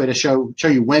a nice way to show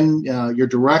you when you're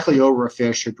directly over a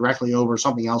fish or directly over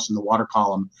something else in the water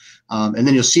column. And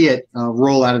then you'll see it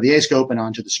roll out of the A-Scope and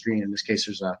onto the screen. In this case,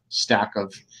 there's a stack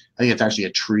of, I think it's actually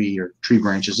a tree or tree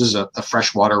branches. This is a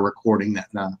freshwater recording that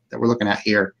we're looking at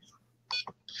here.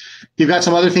 You've got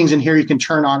some other things in here you can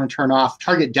turn on and turn off.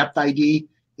 Target depth ID.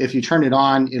 If you turn it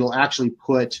on, it'll actually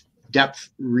put depth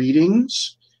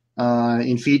readings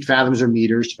in feet, fathoms, or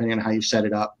meters, depending on how you set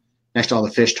it up, next to all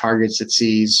the fish targets it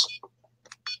sees.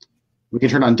 We can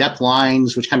turn on depth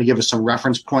lines, which kind of give us some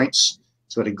reference points.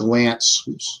 So at a glance,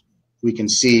 we can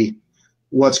see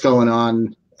what's going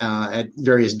on at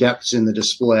various depths in the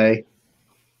display.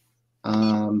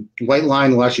 White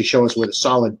line will actually show us where the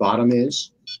solid bottom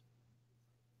is.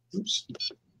 Oops,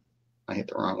 I hit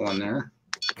the wrong one there.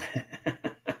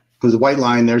 Because the white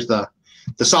line, there's the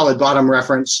solid bottom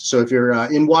reference. So if you're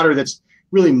in water that's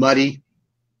really muddy,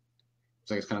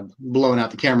 so it's kind of blowing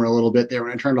out the camera a little bit there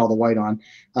when I turned all the white on.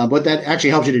 But that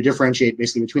actually helps you to differentiate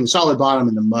basically between the solid bottom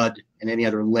and the mud and any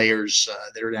other layers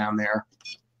that are down there.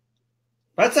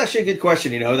 That's actually a good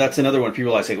question. That's another one.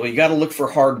 People always say, well, you got to look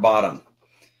for hard bottom.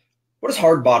 What does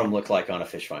hard bottom look like on a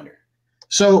fish finder?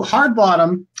 So hard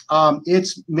bottom,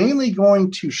 it's mainly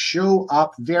going to show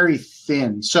up very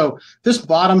thin. So this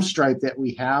bottom stripe that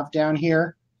we have down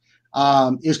here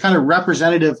is kind of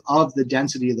representative of the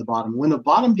density of the bottom. When the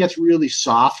bottom gets really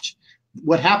soft,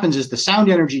 what happens is the sound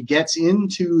energy gets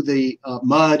into the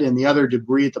mud and the other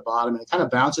debris at the bottom, and it kind of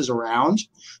bounces around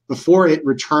before it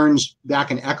returns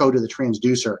back an echo to the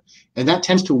transducer. And that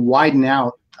tends to widen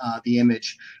out the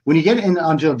image. When you get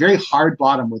onto a very hard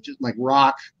bottom, which is like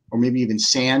rock, or maybe even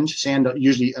sand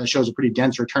usually shows a pretty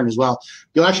dense return as well,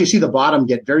 you'll actually see the bottom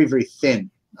get very, very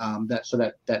thin.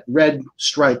 That red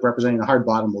stripe representing the hard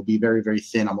bottom will be very, very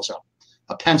thin, almost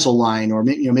a pencil line, or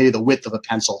maybe the width of a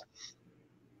pencil.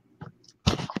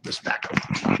 This back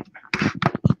up.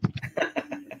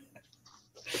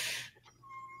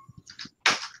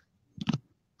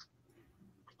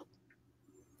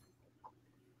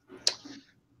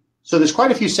 So there's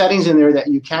quite a few settings in there that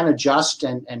you can adjust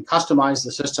and customize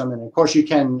the system. And of course, you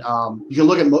can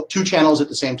look at 2 channels at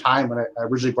the same time. When I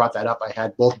originally brought that up, I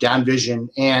had both down vision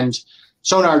and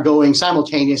sonar going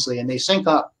simultaneously, and they sync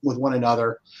up with one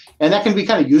another. And that can be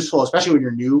kind of useful, especially when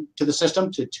you're new to the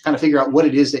system, to kind of figure out what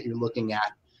it is that you're looking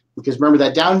at. Because remember,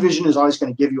 that down vision is always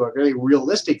going to give you a very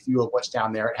realistic view of what's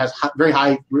down there. It has very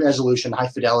high resolution, high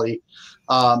fidelity.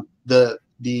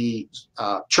 The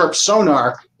chirp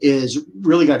sonar is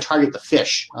really going to target the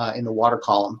fish in the water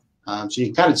column. So you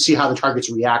can kind of see how the targets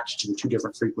react to the 2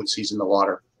 different frequencies in the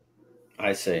water.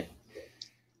 I see.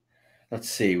 Let's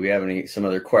see. We have some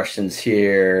other questions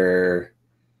here.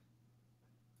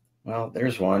 Well,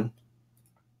 there's one.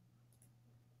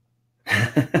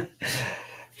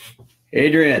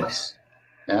 Adrian.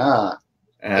 Yeah.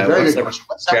 Very good question.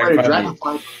 What separated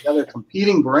Dragonfly from the other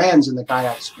competing brands in the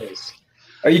kayak space?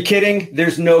 Are you kidding?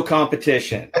 There's no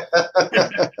competition.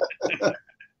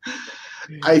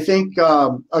 I think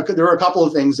there were a couple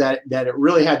of things that it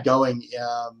really had going.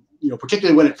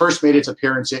 Particularly when it first made its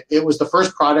appearance, it was the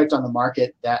first product on the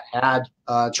market that had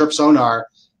chirp sonar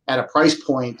at a price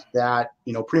point that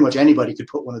pretty much anybody could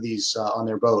put one of these on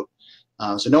their boat.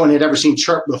 So no one had ever seen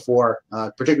chirp before,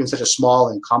 particularly in such a small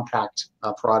and compact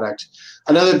product.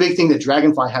 Another big thing that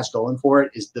Dragonfly has going for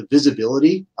it is the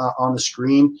visibility on the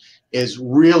screen is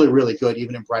really, really good,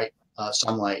 even in bright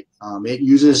sunlight. It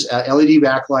uses LED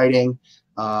backlighting.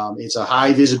 It's a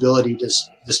high visibility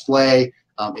display.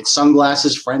 It's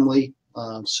sunglasses friendly,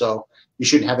 so you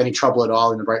shouldn't have any trouble at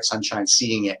all in the bright sunshine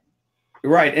seeing it.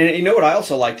 Right. And you know what I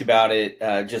also liked about it,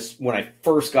 just when I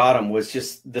first got them, was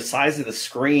just the size of the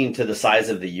screen to the size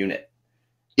of the unit.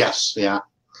 Yes. Yeah.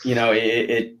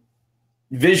 It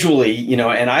visually,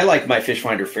 and I like my fish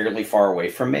finder fairly far away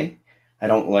from me. I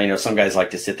don't, some guys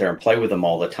like to sit there and play with them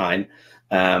all the time.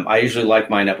 I usually like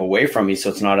mine up away from me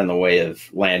so it's not in the way of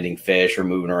landing fish or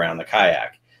moving around the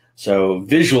kayak. So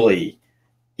visually,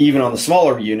 even on the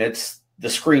smaller units, the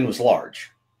screen was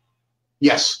large.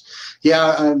 Yes.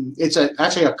 Yeah, it's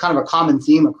actually a kind of a common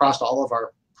theme across all of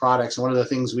our products. And one of the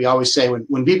things we always say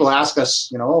when people ask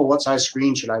us, what size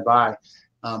screen should I buy?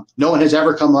 No one has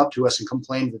ever come up to us and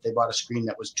complained that they bought a screen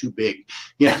that was too big.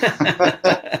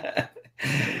 Yeah.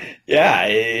 Yeah,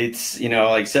 it's, like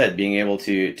I said, being able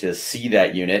to see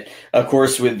that unit. Of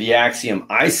course, with the Axiom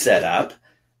I set up,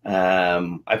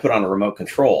 I put on a remote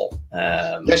control.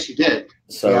 Yes, you did.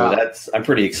 So yeah. I'm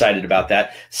pretty excited about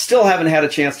that. Still haven't had a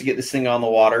chance to get this thing on the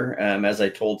water. As I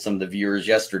told some of the viewers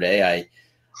yesterday,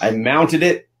 I mounted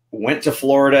it, went to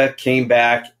Florida, came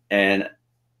back, and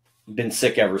been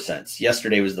sick ever since.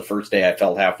 Yesterday was the first day I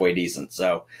felt halfway decent.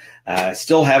 So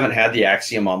still haven't had the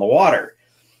Axiom on the water.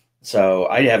 So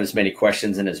I have as many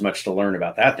questions and as much to learn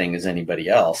about that thing as anybody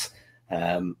else.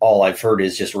 All I've heard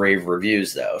is just rave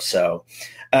reviews, though. So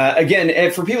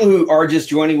again, for people who are just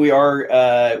joining, we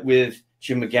are with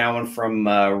Jim McGowan from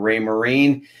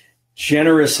Raymarine,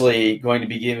 generously going to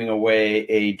be giving away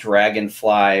a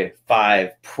Dragonfly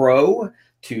 5 Pro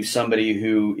to somebody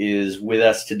who is with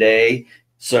us today.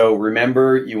 So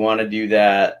remember, you want to do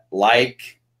that,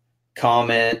 like,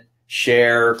 comment,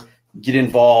 share, get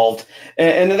involved.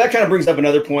 And that kind of brings up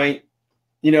another point.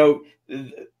 Love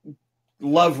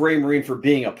Raymarine for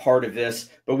being a part of this,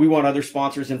 but we want other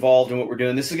sponsors involved in what we're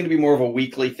doing. This is going to be more of a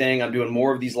weekly thing. I'm doing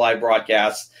more of these live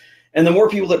broadcasts. And the more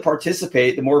people that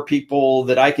participate, the more people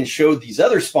that I can show these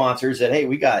other sponsors that, hey,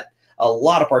 we got a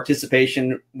lot of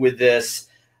participation with this,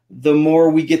 the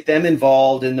more we get them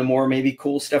involved and the more maybe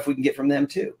cool stuff we can get from them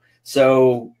too.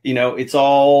 So, it's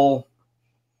all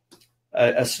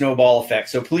a snowball effect.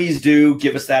 So please do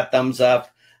give us that thumbs up,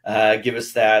 give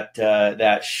us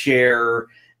that share,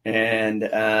 and,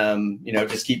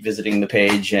 just keep visiting the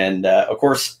page. And, of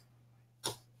course,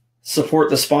 support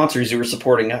the sponsors who are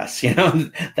supporting us.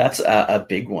 That's a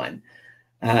big one.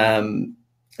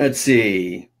 Let's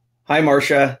see. Hi,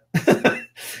 Marcia.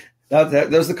 That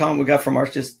was the comment we got from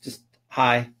Marcia. Just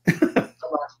hi.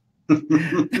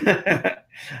 I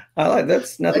like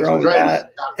that's nothing wrong with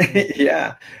that.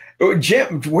 Yeah.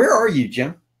 Jim, where are you,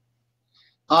 Jim?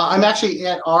 I'm actually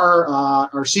at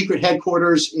our secret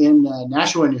headquarters in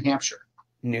Nashua, New Hampshire.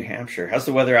 New Hampshire. How's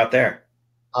the weather out there?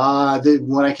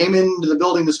 When I came into the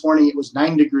building this morning, it was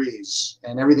 9 degrees,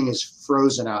 and everything is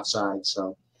frozen outside.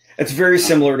 So it's very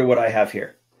similar to what I have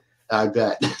here. I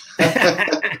bet.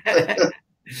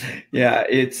 Yeah,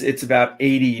 it's about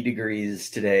 80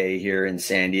 degrees today here in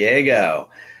San Diego.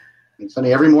 It's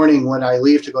funny. Every morning when I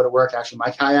leave to go to work, actually,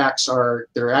 my kayaks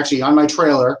they're actually on my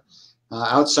trailer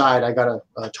outside. I got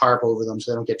a tarp over them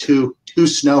so they don't get too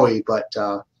snowy, but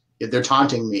they're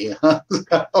taunting me.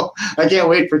 I can't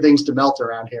wait for things to melt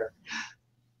around here.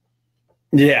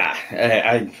 Yeah,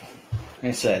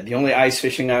 I said the only ice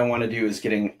fishing I want to do is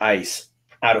getting ice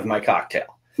out of my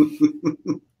cocktail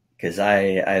because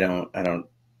I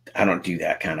don't do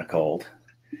that kind of cold.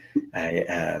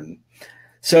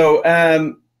 So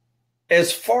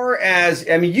as far as,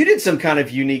 I mean, you did some kind of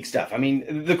unique stuff. I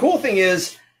mean, the cool thing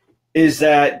is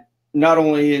that not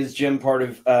only is Jim part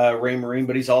of Raymarine,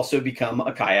 but he's also become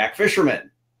a kayak fisherman.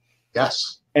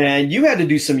 Yes. And you had to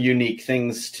do some unique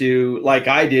things too, like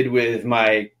I did with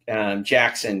my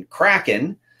Jackson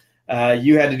Kraken.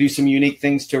 You had to do some unique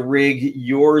things to rig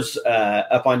yours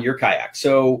up on your kayak.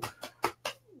 So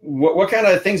what kind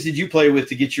of things did you play with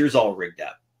to get yours all rigged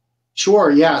up?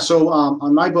 Sure. Yeah. So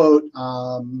on my boat,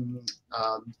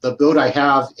 the boat I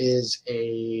have is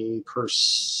a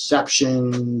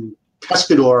Perception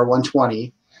Pescador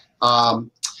 120.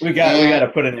 We got to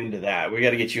put an end to that. We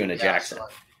got to get you in a Jackson.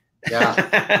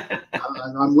 Yeah,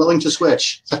 I'm willing to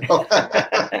switch.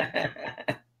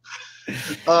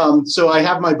 So I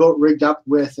have my boat rigged up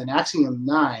with an Axiom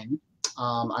 9.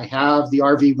 I have the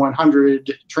RV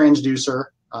 100 transducer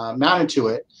mounted to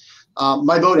it.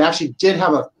 My boat actually did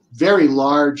have a very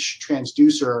large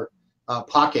transducer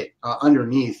pocket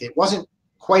underneath. It wasn't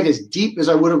quite as deep as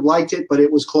I would have liked it, but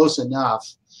it was close enough.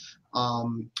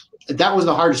 That was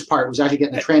the hardest part, was actually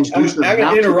getting the transducer. I'm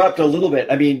going to interrupt a little bit.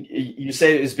 I mean, you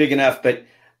say it was big enough, but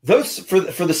those for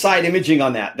the side imaging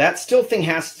on that still thing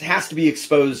has to be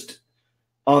exposed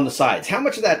on the sides. How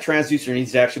much of that transducer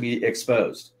needs to actually be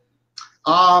exposed?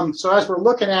 So as we're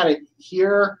looking at it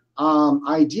here,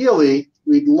 ideally,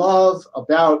 we'd love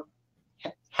about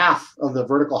half of the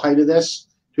vertical height of this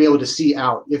to be able to see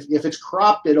out. If it's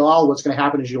cropped at all, what's going to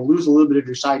happen is you'll lose a little bit of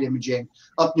your side imaging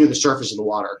up near the surface of the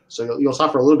water. So you'll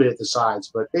suffer a little bit at the sides.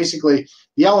 But basically,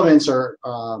 the elements are,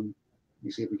 let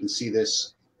me see if we can see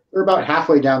this. They're about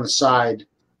halfway down the side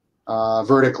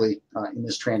vertically in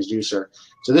this transducer.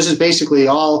 So this is basically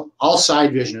all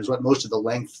side vision is what most of the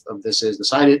length of this is. The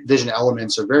side vision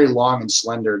elements are very long and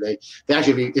slender. They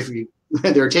actually, if you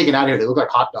they're taken out here, they look like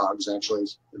hot dogs, actually,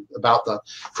 about the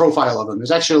profile of them.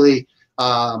 There's actually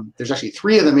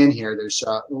 3 of them in here. There's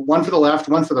one for the left,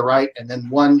 one for the right, and then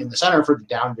one in the center for the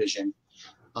down vision.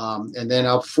 And then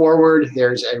up forward,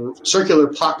 there's a circular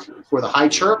puck for the high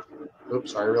chirp. Oops,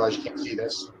 sorry, I realize you can't see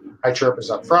this. High chirp is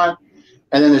up front.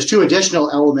 And then there's 2 additional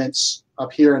elements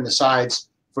up here in the sides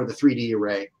for the 3D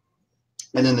array.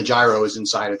 And then the gyro is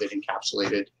inside of it,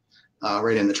 encapsulated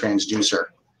right in the transducer.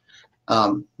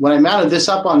 When I mounted this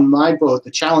up on my boat,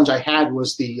 the challenge I had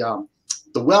was the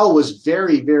well was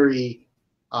very, very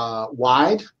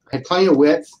wide. I had plenty of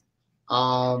width.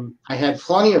 I had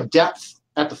plenty of depth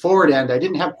at the forward end. I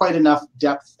didn't have quite enough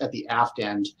depth at the aft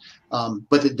end.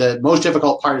 But the most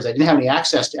difficult part is I didn't have any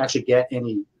access to actually get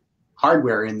any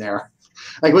hardware in there.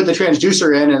 I put the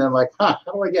transducer in, and I'm like, how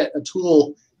do I get a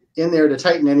tool in there to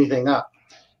tighten anything up?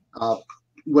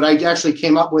 What I actually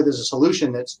came up with is a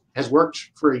solution that has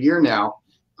worked for a year now.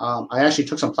 I actually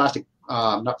took some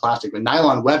not plastic, but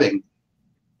nylon webbing,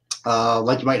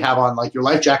 like you might have on like your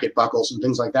life jacket buckles and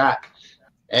things like that.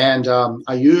 And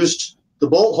I used the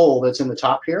bolt hole that's in the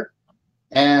top here.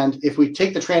 And if we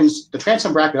take the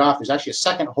transom bracket off, there's actually a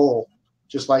second hole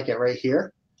just like it right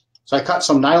here. So I cut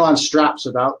some nylon straps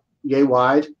about yay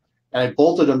wide, and I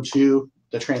bolted them to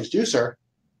the transducer.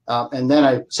 And then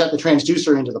I set the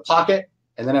transducer into the pocket,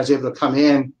 and then I was able to come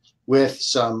in with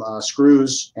some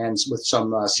screws and with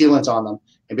some sealant on them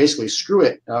and basically screw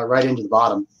it right into the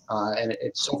bottom. And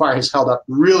it so far has held up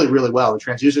really, really well. The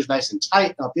transducer is nice and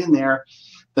tight up in there.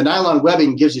 The nylon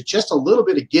webbing gives it just a little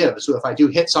bit of give. So if I do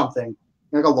hit something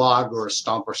like a log or a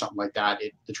stump or something like that,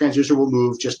 the transducer will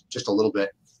move just a little bit.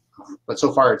 But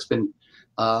so far it's been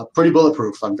pretty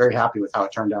bulletproof. I'm very happy with how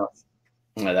it turned out.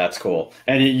 That's cool.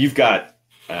 And you've got,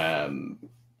 I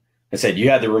said you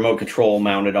had the remote control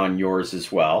mounted on yours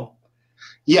as well.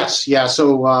 Yes, yeah.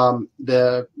 So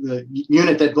the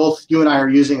unit that both you and I are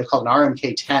using is called an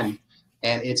RMK10,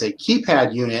 and it's a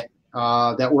keypad unit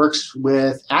that works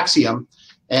with Axiom.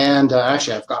 And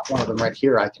actually, I've got one of them right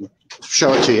here. I can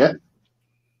show it to you.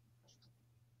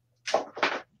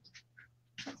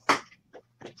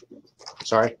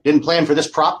 Sorry, didn't plan for this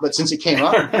prop, but since it came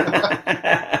up.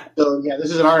 So yeah,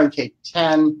 this is an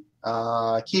RMK10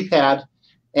 keypad,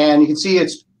 and you can see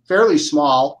it's fairly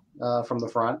small from the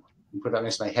front. Put that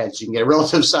next to my head so you can get a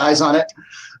relative size on it.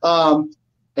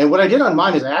 And what I did on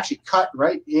mine is I actually cut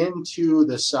right into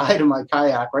the side of my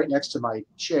kayak, right next to my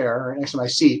chair, right next to my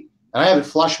seat, and I have it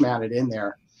flush mounted in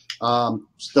there.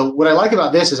 So what I like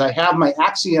about this is I have my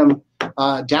Axiom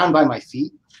down by my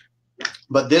feet,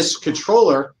 but this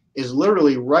controller is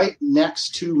literally right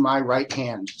next to my right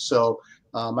hand. So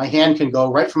My hand can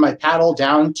go right from my paddle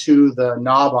down to the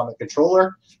knob on the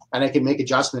controller, and I can make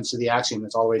adjustments to the axiom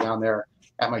that's all the way down there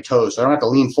at my toes. So I don't have to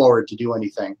lean forward to do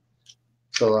anything.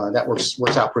 So that works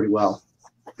out pretty well.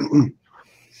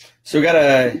 So we got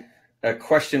a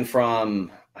question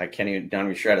from, I can't even, not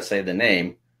even sure how to say the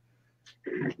name.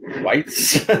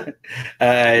 Whites.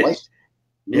 White?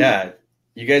 Yeah.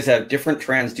 You guys have different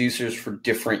transducers for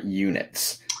different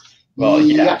units. Well,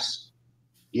 yeah. Yes.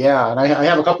 Yeah, and I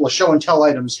have a couple of show and tell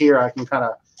items here. I can kind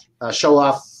of show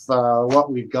off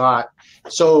what we've got.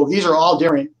 So these are all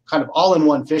different kind of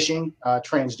all-in-one fishing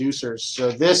transducers. So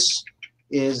this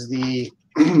is the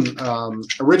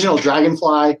original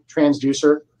Dragonfly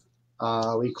transducer.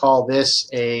 We call this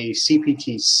a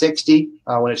CPT 60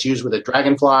 when it's used with a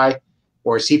Dragonfly,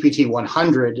 or CPT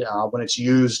 100 when it's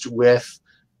used with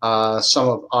some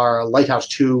of our Lighthouse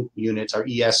 2 units, our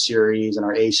ES series and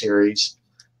our A series.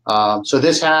 So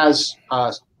this has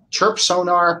chirp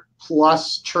sonar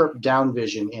plus chirp down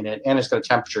vision in it, and it's got a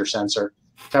temperature sensor.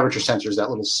 Temperature sensor is that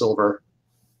little silver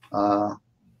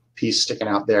piece sticking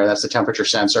out there. That's the temperature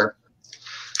sensor.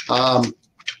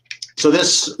 So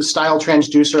this style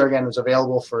transducer, again, was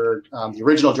available for the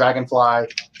original Dragonfly,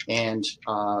 and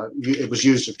it was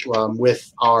used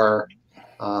with our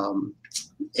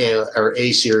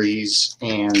A series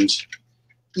and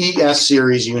ES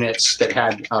series units that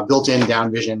had built-in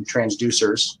down vision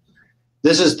transducers.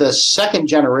 This is the second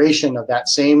generation of that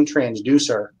same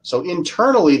transducer. So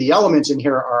internally, the elements in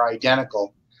here are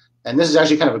identical. And this is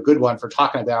actually kind of a good one for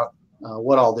talking about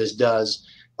what all this does.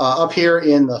 Up here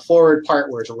in the forward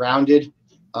part where it's rounded,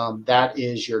 that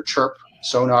is your chirp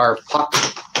sonar puck.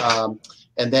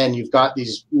 And then you've got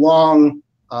these long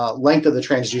length of the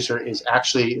transducer is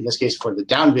actually, in this case, for the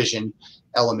down vision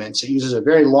elements. It uses a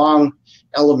very long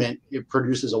element. It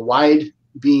produces a wide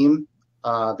beam,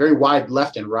 very wide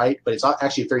left and right, but it's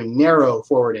actually very narrow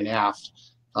forward and aft.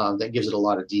 That gives it a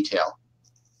lot of detail.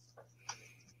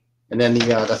 And then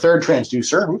the third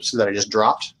transducer, oops, that I just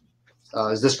dropped,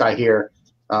 is this guy here.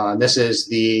 This is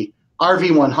the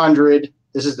RV100.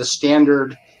 This is the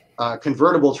standard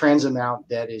convertible transamount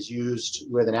that is used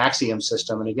with an axiom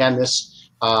system. And again, this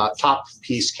top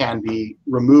piece can be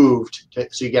removed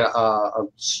so you get a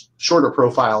shorter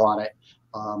profile on it.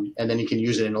 And then you can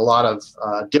use it in a lot of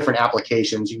different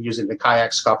applications. You can use it in the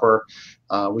kayak scupper.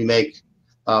 We make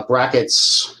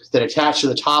brackets that attach to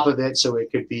the top of it, so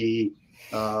it could be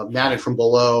mounted from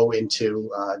below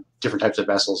into different types of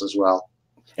vessels as well.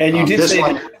 And you did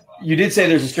say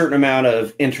there's a certain amount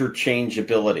of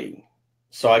interchangeability,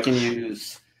 so I can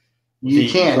use the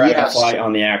Dragonfly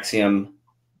on the axiom.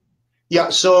 Yeah,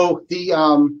 so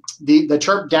the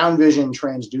chirp down vision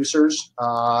transducers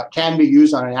can be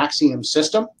used on an axiom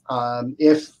system.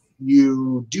 If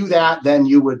you do that, then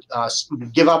you would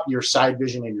give up your side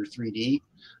vision and your 3D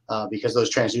because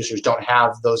those transducers don't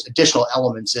have those additional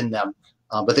elements in them.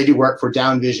 But they do work for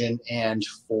down vision and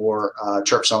for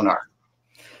chirp sonar.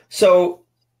 So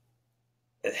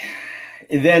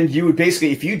then you would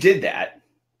basically, if you did that,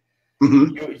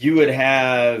 you would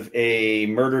have a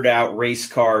murdered out race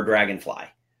car Dragonfly,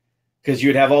 because you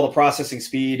would have all the processing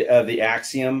speed of the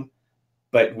axiom,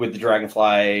 but with the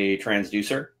Dragonfly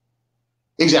transducer.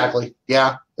 Exactly.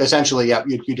 Yeah. Essentially, yeah.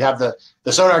 You'd have the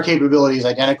sonar capabilities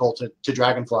identical to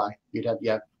Dragonfly. You'd have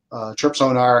chirp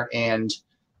sonar and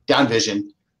down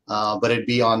vision, but it'd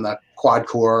be on the quad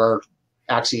core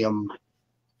axiom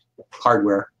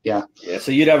hardware. Yeah. Yeah.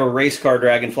 So you'd have a race car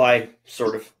Dragonfly,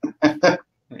 sort of.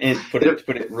 And put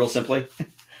it real simply.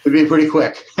 It'd be pretty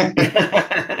quick.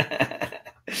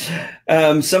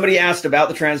 Somebody asked about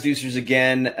the transducers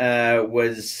again.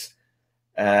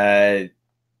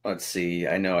 Let's see.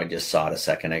 I know I just saw it a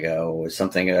second ago. Was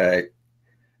something.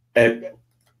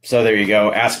 So there you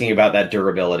go. Asking about that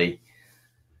durability.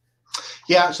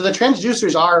 Yeah. So the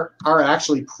transducers are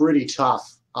actually pretty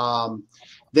tough.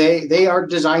 They are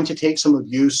designed to take some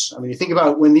abuse. I mean, you think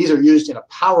about when these are used in a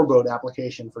powerboat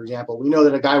application, for example. We know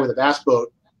that a guy with a bass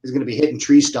boat is going to be hitting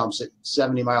tree stumps at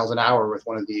 70 miles an hour with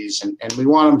one of these, and we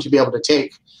want them to be able to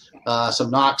take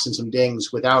some knocks and some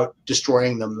dings without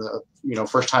destroying them.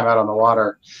 First time out on the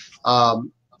water.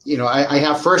 I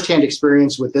have firsthand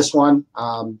experience with this one.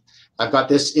 I've got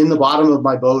this in the bottom of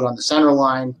my boat on the center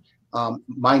line.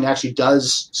 Mine actually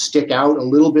does stick out a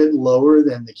little bit lower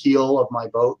than the keel of my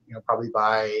boat, probably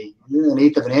by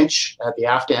 1/8 of an inch at the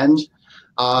aft end.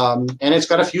 And it's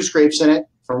got a few scrapes in it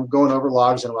from going over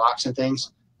logs and rocks and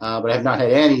things. But I have not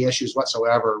had any issues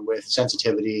whatsoever with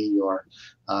sensitivity or,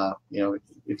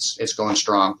 it's going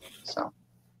strong. So.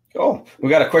 Cool. We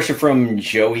got a question from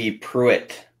Joey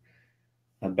Pruitt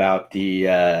about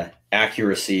the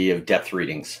accuracy of depth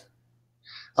readings.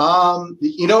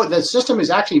 The system is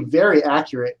actually very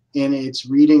accurate in its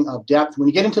reading of depth. When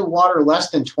you get into water less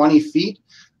than 20 feet,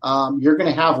 you're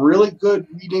going to have really good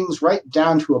readings right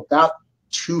down to about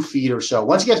 2 feet or so.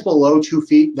 Once it gets below 2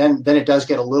 feet, then it does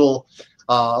get a little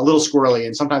squirrely,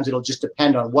 and sometimes it'll just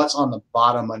depend on what's on the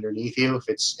bottom underneath you. If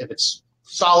it's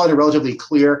solid and relatively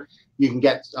clear, you can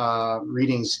get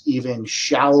readings even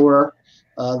shallower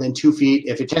than 2 feet.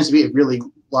 If it tends to be really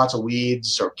lots of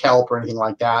weeds or kelp or anything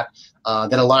like that,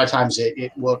 then a lot of times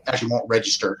it won't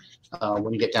register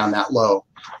when you get down that low.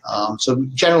 So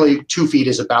generally 2 feet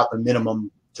is about the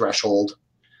minimum threshold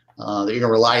that you're going to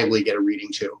reliably get a reading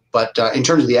to. But in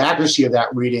terms of the accuracy of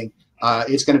that reading,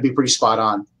 it's going to be pretty spot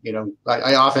on.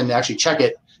 I often actually check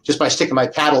it just by sticking my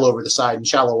paddle over the side in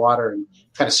shallow water and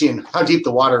kind of seeing how deep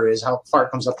the water is, how far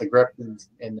it comes up the grip, and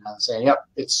saying, yep,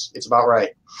 it's about right.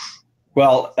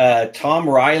 Well, Tom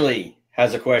Riley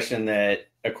has a question that,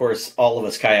 of course, all of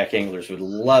us kayak anglers would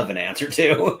love an answer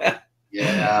to.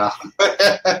 Yeah.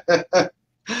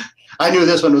 I knew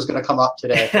this one was going to come up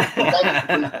today.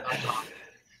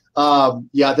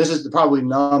 This is probably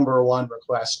number one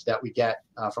request that we get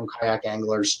from kayak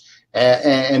anglers.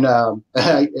 And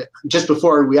just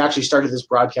before we actually started this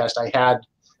broadcast, I had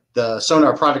the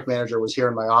sonar project manager was here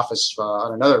in my office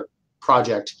on another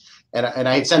project. And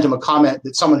I had sent him a comment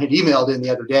that someone had emailed in the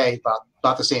other day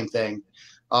about the same thing.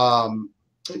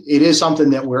 It is something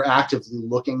that we're actively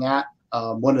looking at.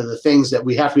 One of the things that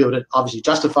we have to be able to obviously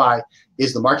justify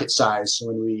is the market size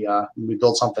when we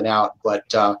build something out.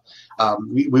 But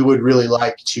we would really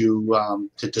like to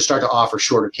start to offer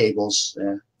shorter cables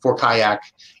for kayak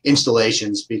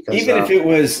installations, because even if it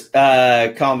was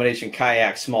a combination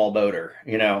kayak small boater,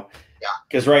 Yeah.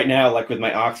 Because right now, like with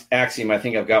my Axiom, I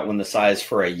think I've got one the size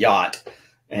for a yacht,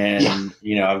 and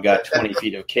I've got 20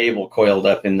 feet of cable coiled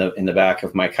up in the back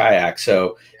of my kayak.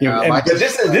 So but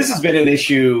this has been an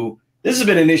issue. This has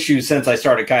been an issue since I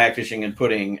started kayak fishing and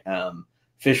putting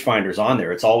fish finders on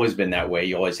there. It's always been that way.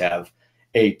 You always have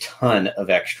a ton of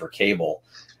extra cable.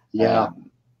 Yeah.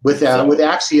 With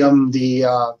Axiom,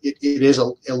 it is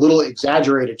a little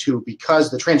exaggerated too,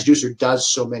 because the transducer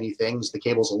does so many things. The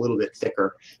cable's a little bit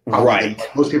thicker, right, than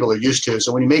most people are used to.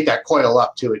 So when you make that coil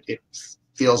up to it, it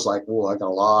feels like, whoa, I got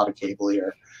a lot of cable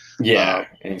here. Yeah,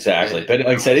 exactly. But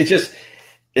like I said, it's just,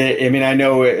 I mean, I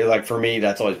know, like for me,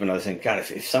 that's always been another thing. God,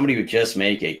 if somebody would just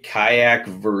make a kayak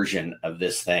version of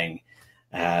this thing,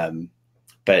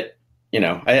 but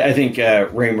I think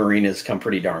Raymarine has come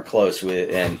pretty darn close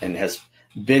with and has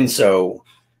been so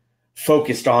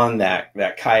focused on that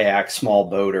kayak small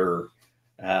boater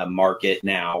market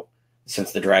now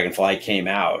since the Dragonfly came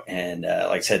out, and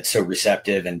like I said, so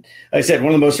receptive. And like I said,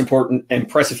 one of the most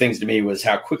impressive things to me was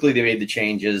how quickly they made the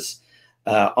changes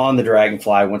on the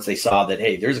Dragonfly once they saw that,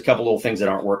 hey, there's a couple little things that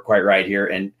aren't work quite right here,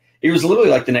 and it was literally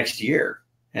like the next year,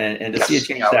 and to see it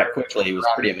change that quickly was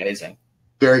pretty amazing.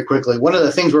 Very quickly. One of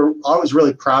the things we're always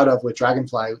really proud of with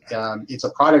Dragonfly, it's a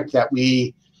product that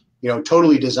we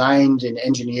totally designed and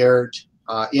engineered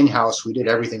in-house. We did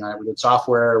everything on it. We did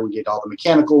software, we did all the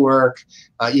mechanical work,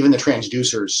 even the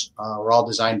transducers were all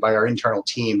designed by our internal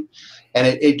team. And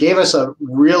it gave us a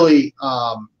really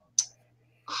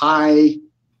high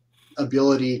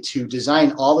ability to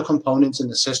design all the components in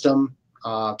the system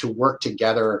to work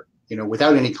together,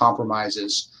 without any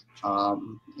compromises. A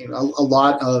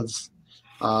lot of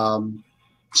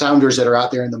sounders that are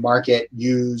out there in the market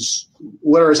use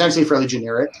what are essentially fairly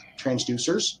generic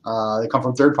transducers. They come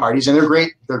from third parties, and they're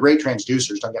great. They're great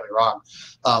transducers. Don't get me wrong,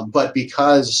 but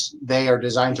because they are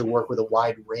designed to work with a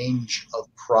wide range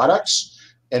of products,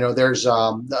 there's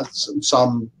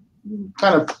some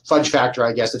kind of fudge factor,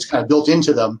 I guess, that's kind of built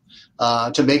into them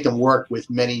to make them work with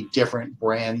many different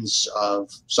brands of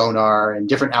sonar and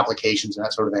different applications and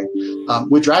that sort of thing.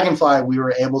 With Dragonfly, we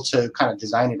were able to kind of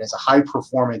design it as a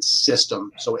high-performance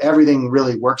system, so everything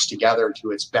really works together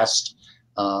to its best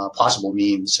possible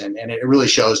means, and it really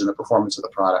shows in the performance of the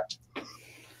product.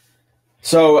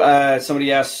 So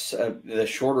somebody asks the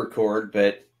shorter cord,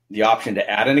 but the option to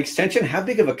add an extension. How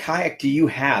big of a kayak do you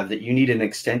have that you need an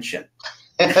extension?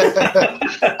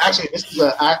 Actually, this is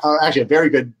actually a very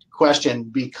good question,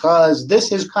 because this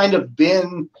has kind of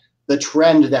been the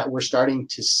trend that we're starting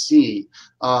to see.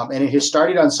 And it has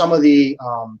started on some of the,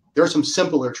 there are some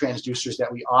simpler transducers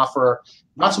that we offer,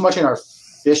 not so much in our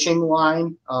fishing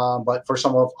line, but for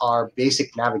some of our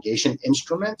basic navigation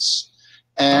instruments.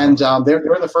 And they're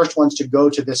the first ones to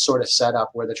go to this sort of setup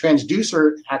where the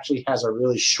transducer actually has a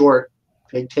really short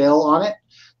pigtail on it.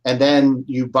 And then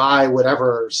you buy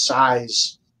whatever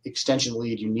size extension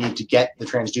lead you need to get the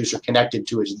transducer connected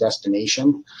to its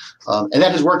destination. And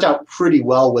that has worked out pretty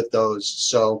well with those.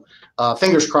 So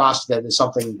fingers crossed that is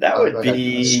something that would like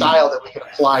be a style that we can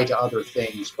apply to other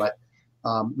things. But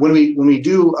when we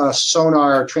do a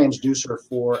sonar transducer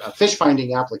for a fish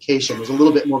finding application, there's a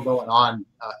little bit more going on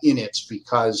in it,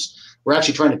 because we're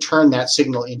actually trying to turn that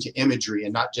signal into imagery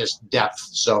and not just depth.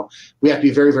 So we have to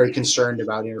be very, very concerned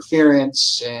about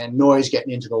interference and noise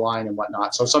getting into the line and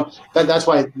whatnot. So that's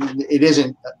why it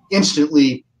isn't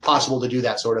instantly possible to do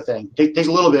that sort of thing. It takes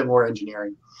a little bit more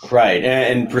engineering. Right,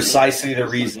 and precisely the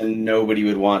reason nobody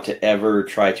would want to ever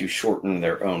try to shorten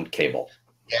their own cable.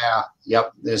 Yeah,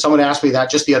 yep. Someone asked me that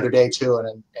just the other day too,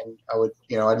 and I would,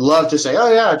 I'd love to say,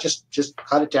 oh yeah, just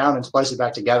cut it down and splice it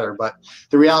back together. But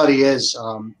the reality is,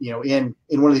 in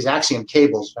one of these Axiom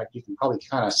cables, in fact, you can probably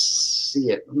kind of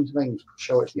see it. Let me see if I can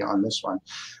show it to you on this one.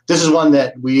 This is one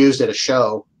that we used at a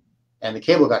show, and the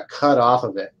cable got cut off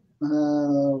of it.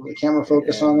 The camera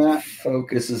focus on that.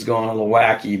 Focus is going a little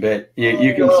wacky, but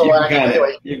you can kind of see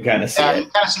it. You kind of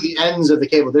see the ends of the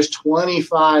cable. There's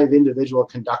 25 individual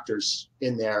conductors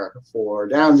in there for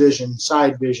down vision,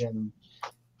 side vision,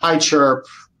 high chirp,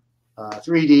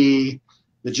 3D,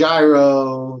 the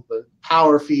gyro, the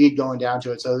power feed going down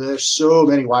to it. So there's so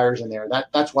many wires in there.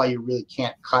 That's why you really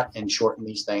can't cut and shorten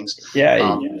these things.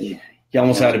 Yeah, you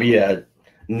almost had to be a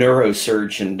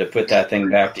neurosurgeon to put that thing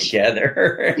back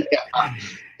together.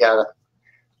 Yeah.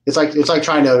 It's like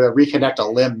trying to reconnect a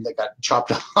limb that got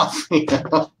chopped off.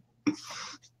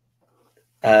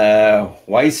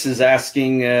 Weiss is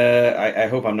asking, I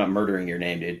hope I'm not murdering your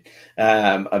name, dude,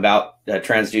 about a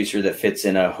transducer that fits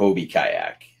in a Hobie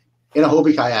kayak. In a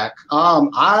Hobie kayak,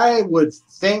 I would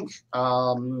think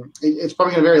it's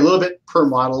probably going to vary a little bit per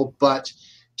model, but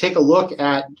take a look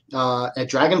at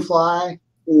Dragonfly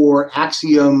or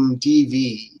Axiom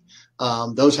DV.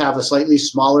 Those have a slightly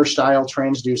smaller style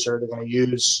transducer. They're going to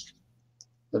use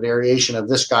the variation of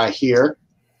this guy here.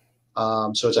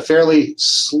 So it's a fairly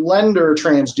slender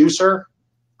transducer,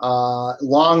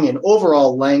 long in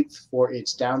overall length for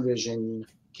its down vision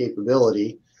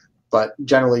capability, but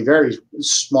generally very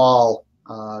small.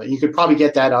 You could probably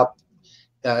get that up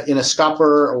in a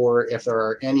scupper, or if there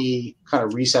are any kind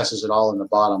of recesses at all in the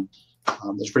bottom.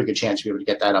 There's a pretty good chance you'll be able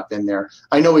to get that up in there.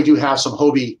 I know we do have some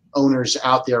Hobie owners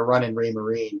out there running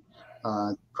Raymarine.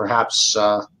 Perhaps,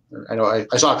 I know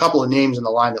I saw a couple of names in the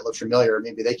line that look familiar.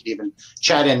 Maybe they could even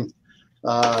chat in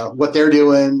what they're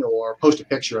doing or post a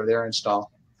picture of their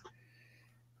install.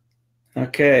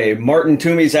 Okay, Martin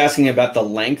Toomey's asking about the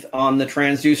length on the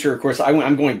transducer. Of course,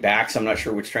 I'm going back, so I'm not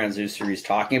sure which transducer he's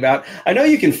talking about. I know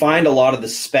you can find a lot of the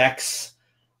specs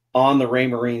on the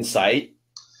Raymarine site.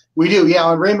 We do, yeah.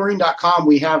 On Raymarine.com,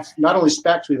 we have not only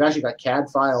specs, we've actually got CAD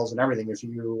files and everything. If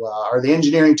you are the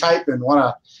engineering type and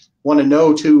want to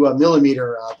know to a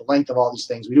millimeter the length of all these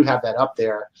things, we do have that up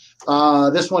there.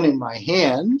 This one in my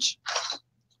hand.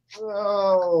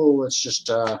 Oh, let's just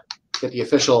get the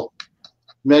official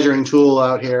measuring tool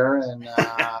out here, and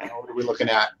what are we looking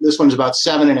at? This one's about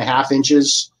 7.5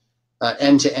 inches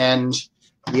end to end.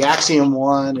 The Axiom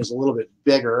one is a little bit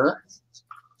bigger.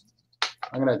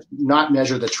 I'm going to not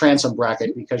measure the transom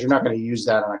bracket because you're not going to use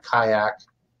that on a kayak.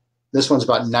 This one's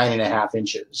about 9.5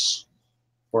 inches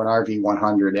for an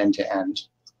RV100 end to end.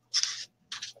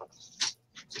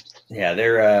 Yeah,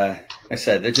 they're I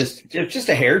said they're just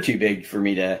a hair too big for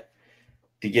me to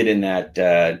get in that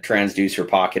transducer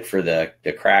pocket for the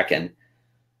Kraken.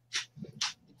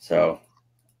 So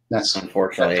that's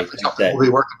unfortunately we'll be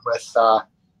working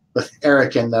with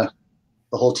Eric and the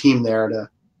whole team there to.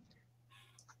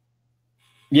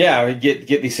 Yeah, get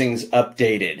these things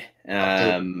updated.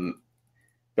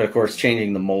 But of course,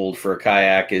 changing the mold for a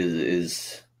kayak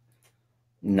is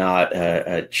not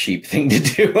a cheap thing to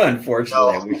do,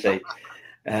 unfortunately. No. I would say.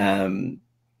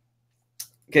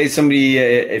 Okay, somebody,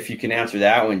 if you can answer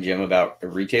that one, Jim, about the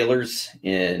retailers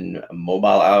in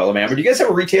Mobile, Alabama. Do you guys have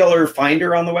a retailer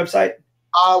finder on the website?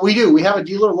 We do. We have a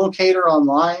dealer locator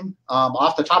online.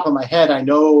 Off the top of my head, I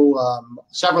know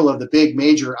several of the big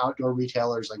major outdoor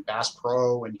retailers like Bass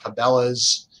Pro and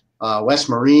Cabela's, West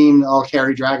Marine all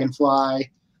carry Dragonfly.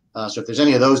 So if there's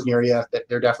any of those near you,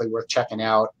 they're definitely worth checking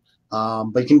out.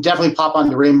 But you can definitely pop on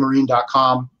to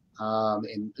Raymarine.com,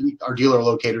 and our dealer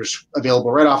locator's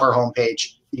available right off our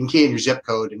homepage. You can key in your zip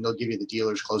code, and they'll give you the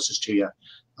dealers closest to you.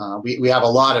 We have a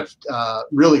lot of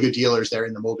really good dealers there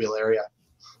in the Mobile area.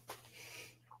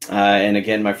 And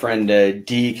again, my friend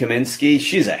Dee Kaminsky,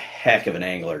 she's a heck of an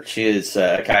angler. She is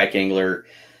a kayak angler.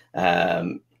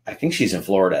 I think she's in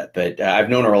Florida, but I've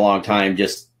known her a long time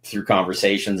just through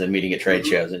conversations and meeting at trade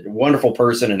shows. A wonderful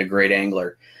person and a great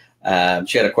angler.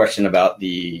 She had a question about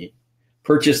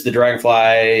purchase the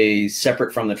Dragonfly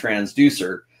separate from the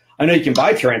transducer. I know you can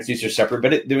buy transducers separate,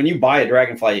 but when you buy a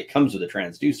Dragonfly, it comes with a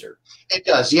transducer. It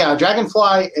does, yeah.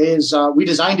 Dragonfly is, we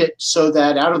designed it so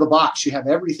that out of the box, you have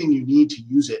everything you need to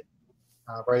use it,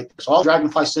 right? So all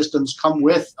Dragonfly systems come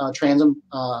with a transit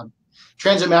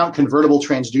mount convertible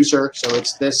transducer. So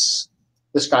it's this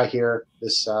guy here,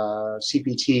 this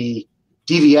CPT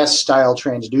DVS style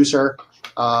transducer.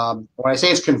 When I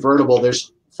say it's convertible,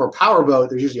 for a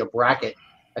powerboat, there's usually a bracket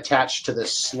attached to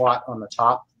this slot on the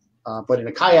top. But in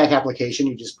a kayak application,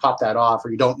 you just pop that off, or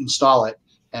you don't install it,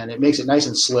 and it makes it nice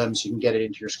and slim, so you can get it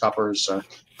into your scuppers or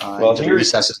into the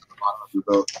recesses at the bottom of your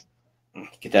boat.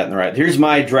 Get that in the right. Here's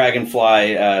my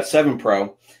Dragonfly 7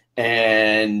 Pro,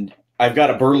 and I've got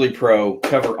a Burley Pro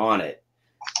cover on it.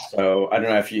 So I don't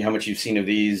know how much you've seen of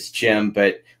these, Jim,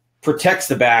 but protects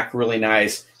the back really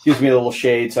nice. Gives me a little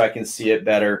shade so I can see it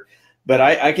better. But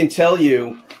I can tell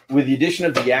you, with the addition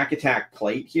of the Yak Attack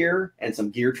plate here and some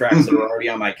gear tracks that are already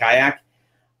on my kayak,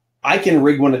 I can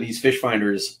rig one of these fish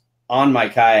finders on my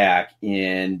kayak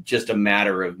in just a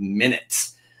matter of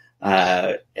minutes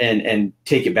and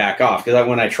take it back off. Because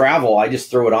when I travel, I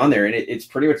just throw it on there, and it's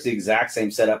pretty much the exact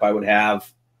same setup I would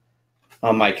have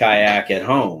on my kayak at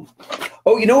home.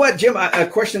 Oh, you know what, Jim? A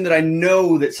question that I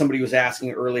know that somebody was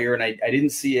asking earlier, and I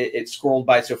didn't see it. It scrolled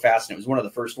by so fast, and it was one of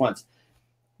the first ones.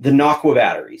 The Naqua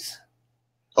batteries.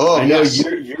 Oh, I know yes.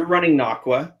 You're running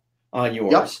Naqua on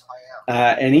yours. Yep,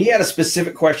 I am. And he had a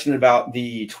specific question about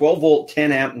the 12-volt,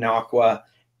 10-amp Naqua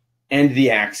and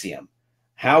the Axiom.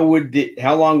 How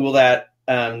long will that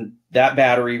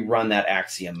battery run that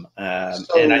Axiom?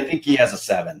 And I think he has a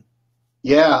 7.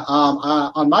 Yeah.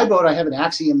 On my boat, I have an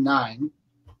Axiom 9,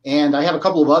 and I have a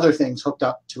couple of other things hooked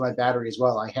up to my battery as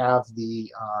well. I have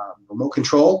the remote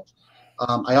control.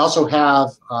 I also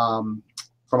have,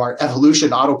 from our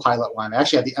Evolution autopilot one, I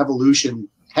actually have the Evolution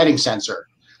heading sensor.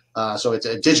 So it's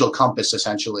a digital compass,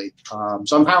 essentially.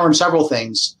 So I'm powering several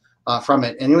things from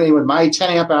it. And anyway, my 10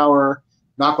 amp hour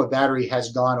Naqua battery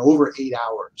has gone over 8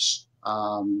 hours.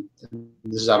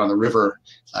 This is out on the river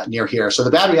near here. So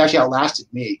the battery actually outlasted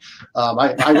me.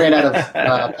 I ran out of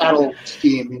paddle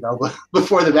steam,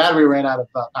 before the battery ran out of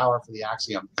power for the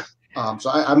Axiom. So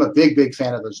I'm a big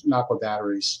fan of those Naqua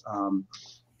batteries.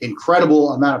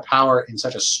 Incredible amount of power in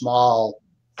such a small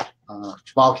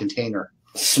container.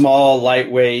 Small,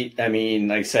 lightweight. I mean,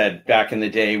 like I said, back in the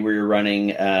day we were running,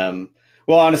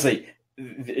 well, honestly,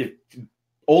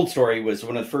 old story was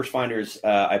one of the first finders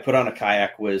I put on a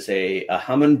kayak was a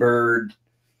Humminbird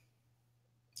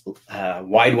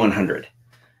wide 100.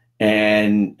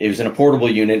 And it was in a portable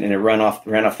unit, and it ran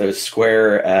off those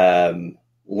square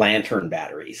lantern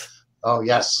batteries. Oh,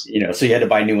 yes. So you had to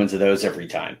buy new ones of those every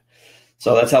time.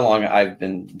 So that's how long I've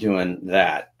been doing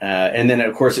that. And then,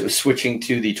 of course, it was switching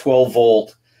to the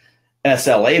 12-volt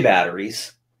SLA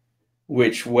batteries,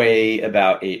 which weigh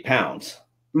about 8 pounds.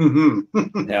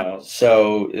 Mm-hmm.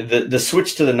 So the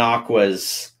switch to the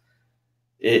Naquas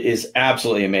is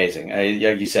absolutely amazing.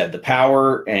 Like you said, the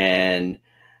power, and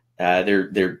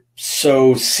they're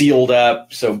so sealed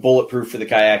up, so bulletproof for the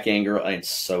kayaking, and it's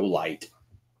so light.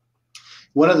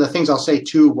 One of the things I'll say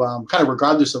too, kind of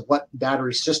regardless of what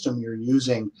battery system you're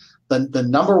using, the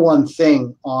number one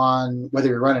thing on whether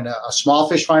you're running a small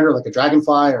fish finder like a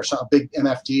Dragonfly or a big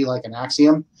MFD like an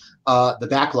Axiom, the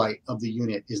backlight of the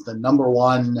unit is the number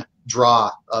one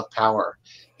draw of power.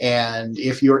 And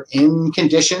if you're in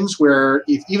conditions where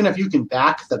even if you can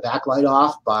back the backlight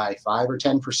off by 5 or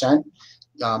 10%,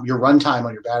 your runtime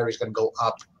on your battery is going to go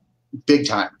up big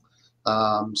time.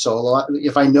 So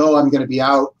if I know I'm going to be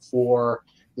out for,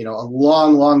 a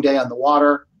long day on the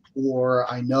water, or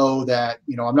I know that,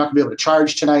 I'm not going to be able to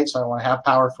charge tonight, so I want to have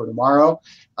power for tomorrow,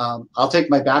 I'll take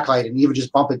my backlight and even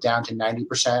just bump it down to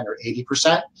 90% or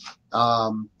 80%.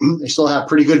 I still have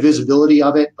pretty good visibility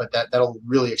of it, but that'll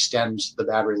really extend the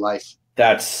battery life.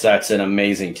 That's an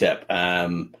amazing tip.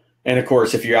 And of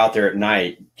course, if you're out there at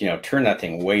night, turn that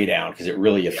thing way down, because it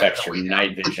really affects your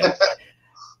night vision.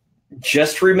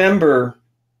 Just remember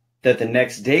that the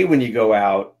next day when you go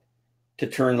out, to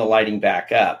turn the lighting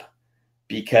back up,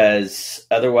 because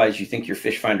otherwise you think your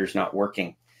fish finder's not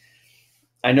working.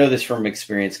 I know this from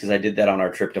experience, because I did that on our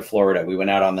trip to Florida. We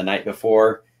went out on the night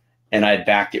before, and I had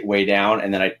backed it way down,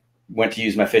 and then I went to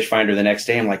use my fish finder the next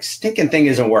day. I'm like, stinking thing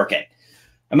isn't working.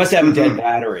 I must have a dead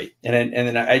battery. And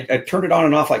then I turned it on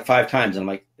and off like 5 times, and I'm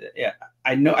like, yeah,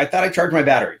 I thought I charged my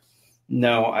battery.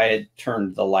 No, I had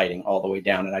turned the lighting all the way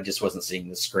down, and I just wasn't seeing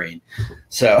the screen.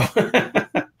 So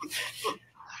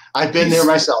I've been there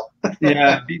myself.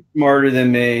 Yeah, be smarter than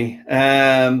me.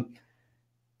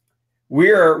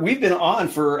 We've been on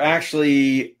for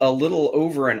actually a little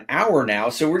over an hour now,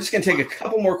 so we're just going to take a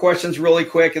couple more questions really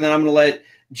quick, and then I'm going to let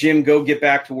Jim go get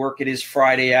back to work. It is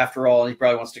Friday after all. He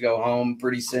probably wants to go home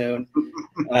pretty soon.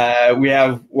 We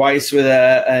have Weiss with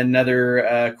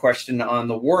another question on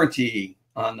the warranty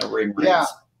on the Raymarines. Yeah.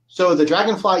 So the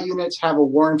Dragonfly units have a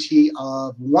warranty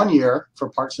of 1 year for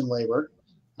parts and labor.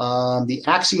 The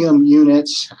Axiom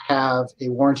units have a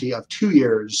warranty of 2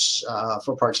 years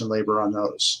for parts and labor on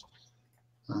those.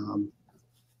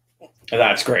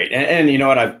 That's great. And you know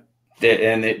what?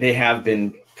 They have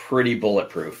been pretty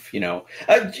bulletproof. I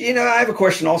have a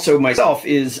question also myself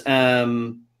is,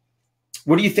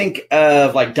 what do you think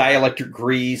of like dielectric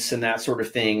grease and that sort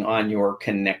of thing on your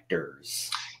connectors?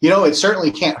 It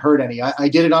certainly can't hurt any. I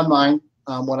did it on mine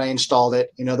when I installed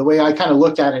it. The way I kind of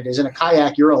looked at it is in a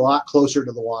kayak, you're a lot closer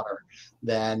to the water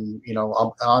than,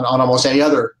 on almost any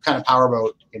other kind of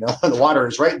powerboat. The water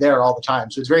is right there all the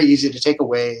time. So it's very easy to take a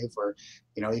wave or,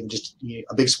 even just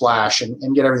a big splash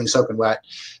and get everything soaking wet.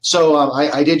 So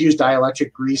I did use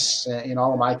dielectric grease in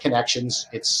all of my connections.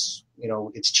 It's,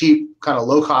 it's cheap, kind of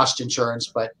low cost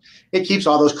insurance, but it keeps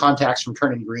all those contacts from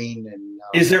turning green. And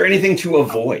is there anything to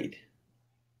avoid?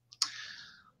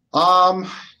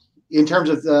 In terms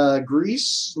of the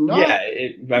grease, no. Yeah,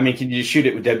 can you shoot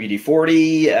it with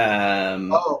WD-40?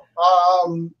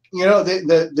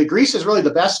 The grease is really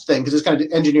the best thing because it's kind of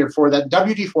engineered for that.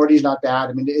 WD-40 is not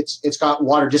bad. It's got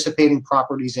water dissipating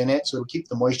properties in it, so it'll keep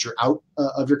the moisture out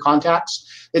of your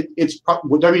contacts.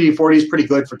 WD-40 is pretty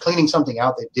good for cleaning something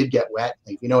out that did get wet.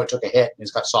 Like, it took a hit and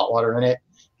it's got salt water in it.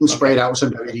 You can spray it out with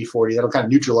some WD-40. That'll kind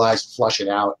of neutralize, flush it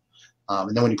out.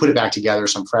 And then when you put it back together,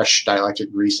 some fresh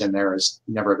dielectric grease in there is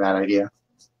never a bad idea.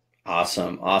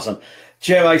 Awesome.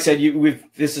 Jim, like I said,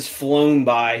 this has flown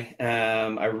by.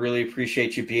 I really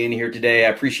appreciate you being here today. I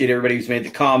appreciate everybody who's made the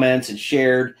comments and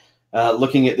shared.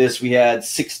 Looking at this, we had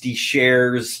 60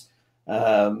 shares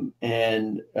and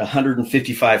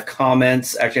 155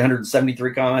 comments, actually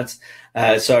 173 comments.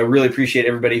 So I really appreciate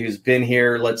everybody who's been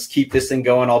here. Let's keep this thing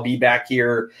going. I'll be back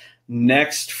here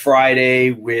next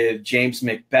Friday with James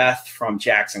Macbeth from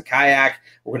Jackson Kayak.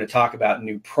 We're going to talk about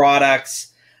new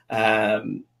products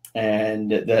and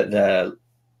the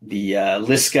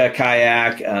Liska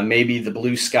kayak, maybe the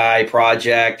Blue Sky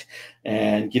project,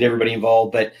 and get everybody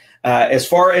involved. But as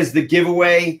far as the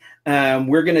giveaway,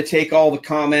 we're going to take all the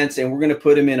comments and we're going to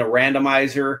put them in a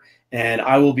randomizer, and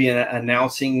I will be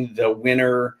announcing the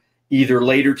winner either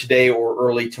later today or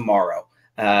early tomorrow.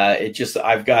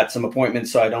 I've got some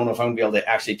appointments, so I don't know if I'm going to be able to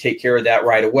actually take care of that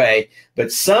right away.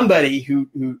 But somebody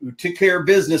who took care of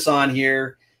business on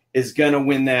here is going to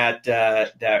win that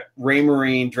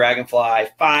Raymarine Dragonfly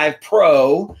 5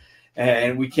 Pro,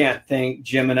 and we can't thank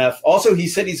Jim enough. Also, he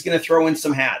said he's going to throw in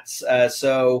some hats,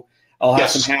 so I'll have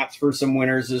some hats for some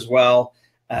winners as well.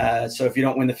 So if you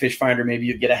don't win the Fish Finder, maybe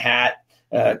you get a hat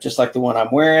just like the one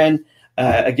I'm wearing.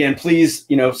 Again, please,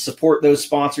 support those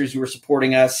sponsors who are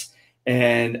supporting us.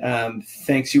 And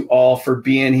thanks you all for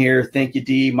being here. Thank you,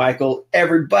 Dee, Michael,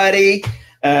 everybody.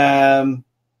 Jim,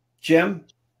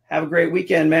 have a great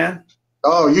weekend, man.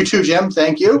 Oh, you too, Jim.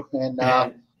 Thank you. And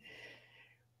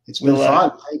it's been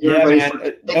fun. Thank you,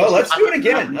 everybody. Let's do it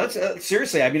again. Let's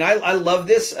seriously. I love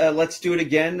this. Let's do it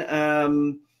again.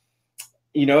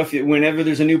 Whenever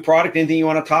there's a new product, anything you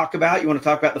want to talk about, the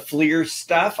FLIR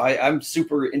stuff. I'm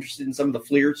super interested in some of the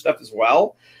FLIR stuff as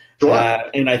well. Sure.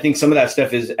 And I think some of that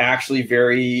stuff is actually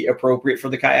very appropriate for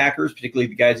the kayakers, particularly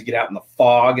the guys who get out in the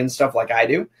fog and stuff like I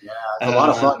do. Yeah, it's a lot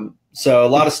of fun. So a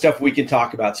lot of stuff we can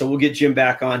talk about. So we'll get Jim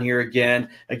back on here again.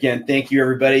 Again, thank you,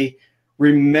 everybody.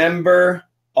 Remember,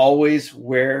 always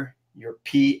wear your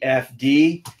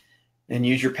PFD and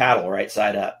use your paddle right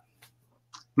side up.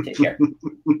 Take care.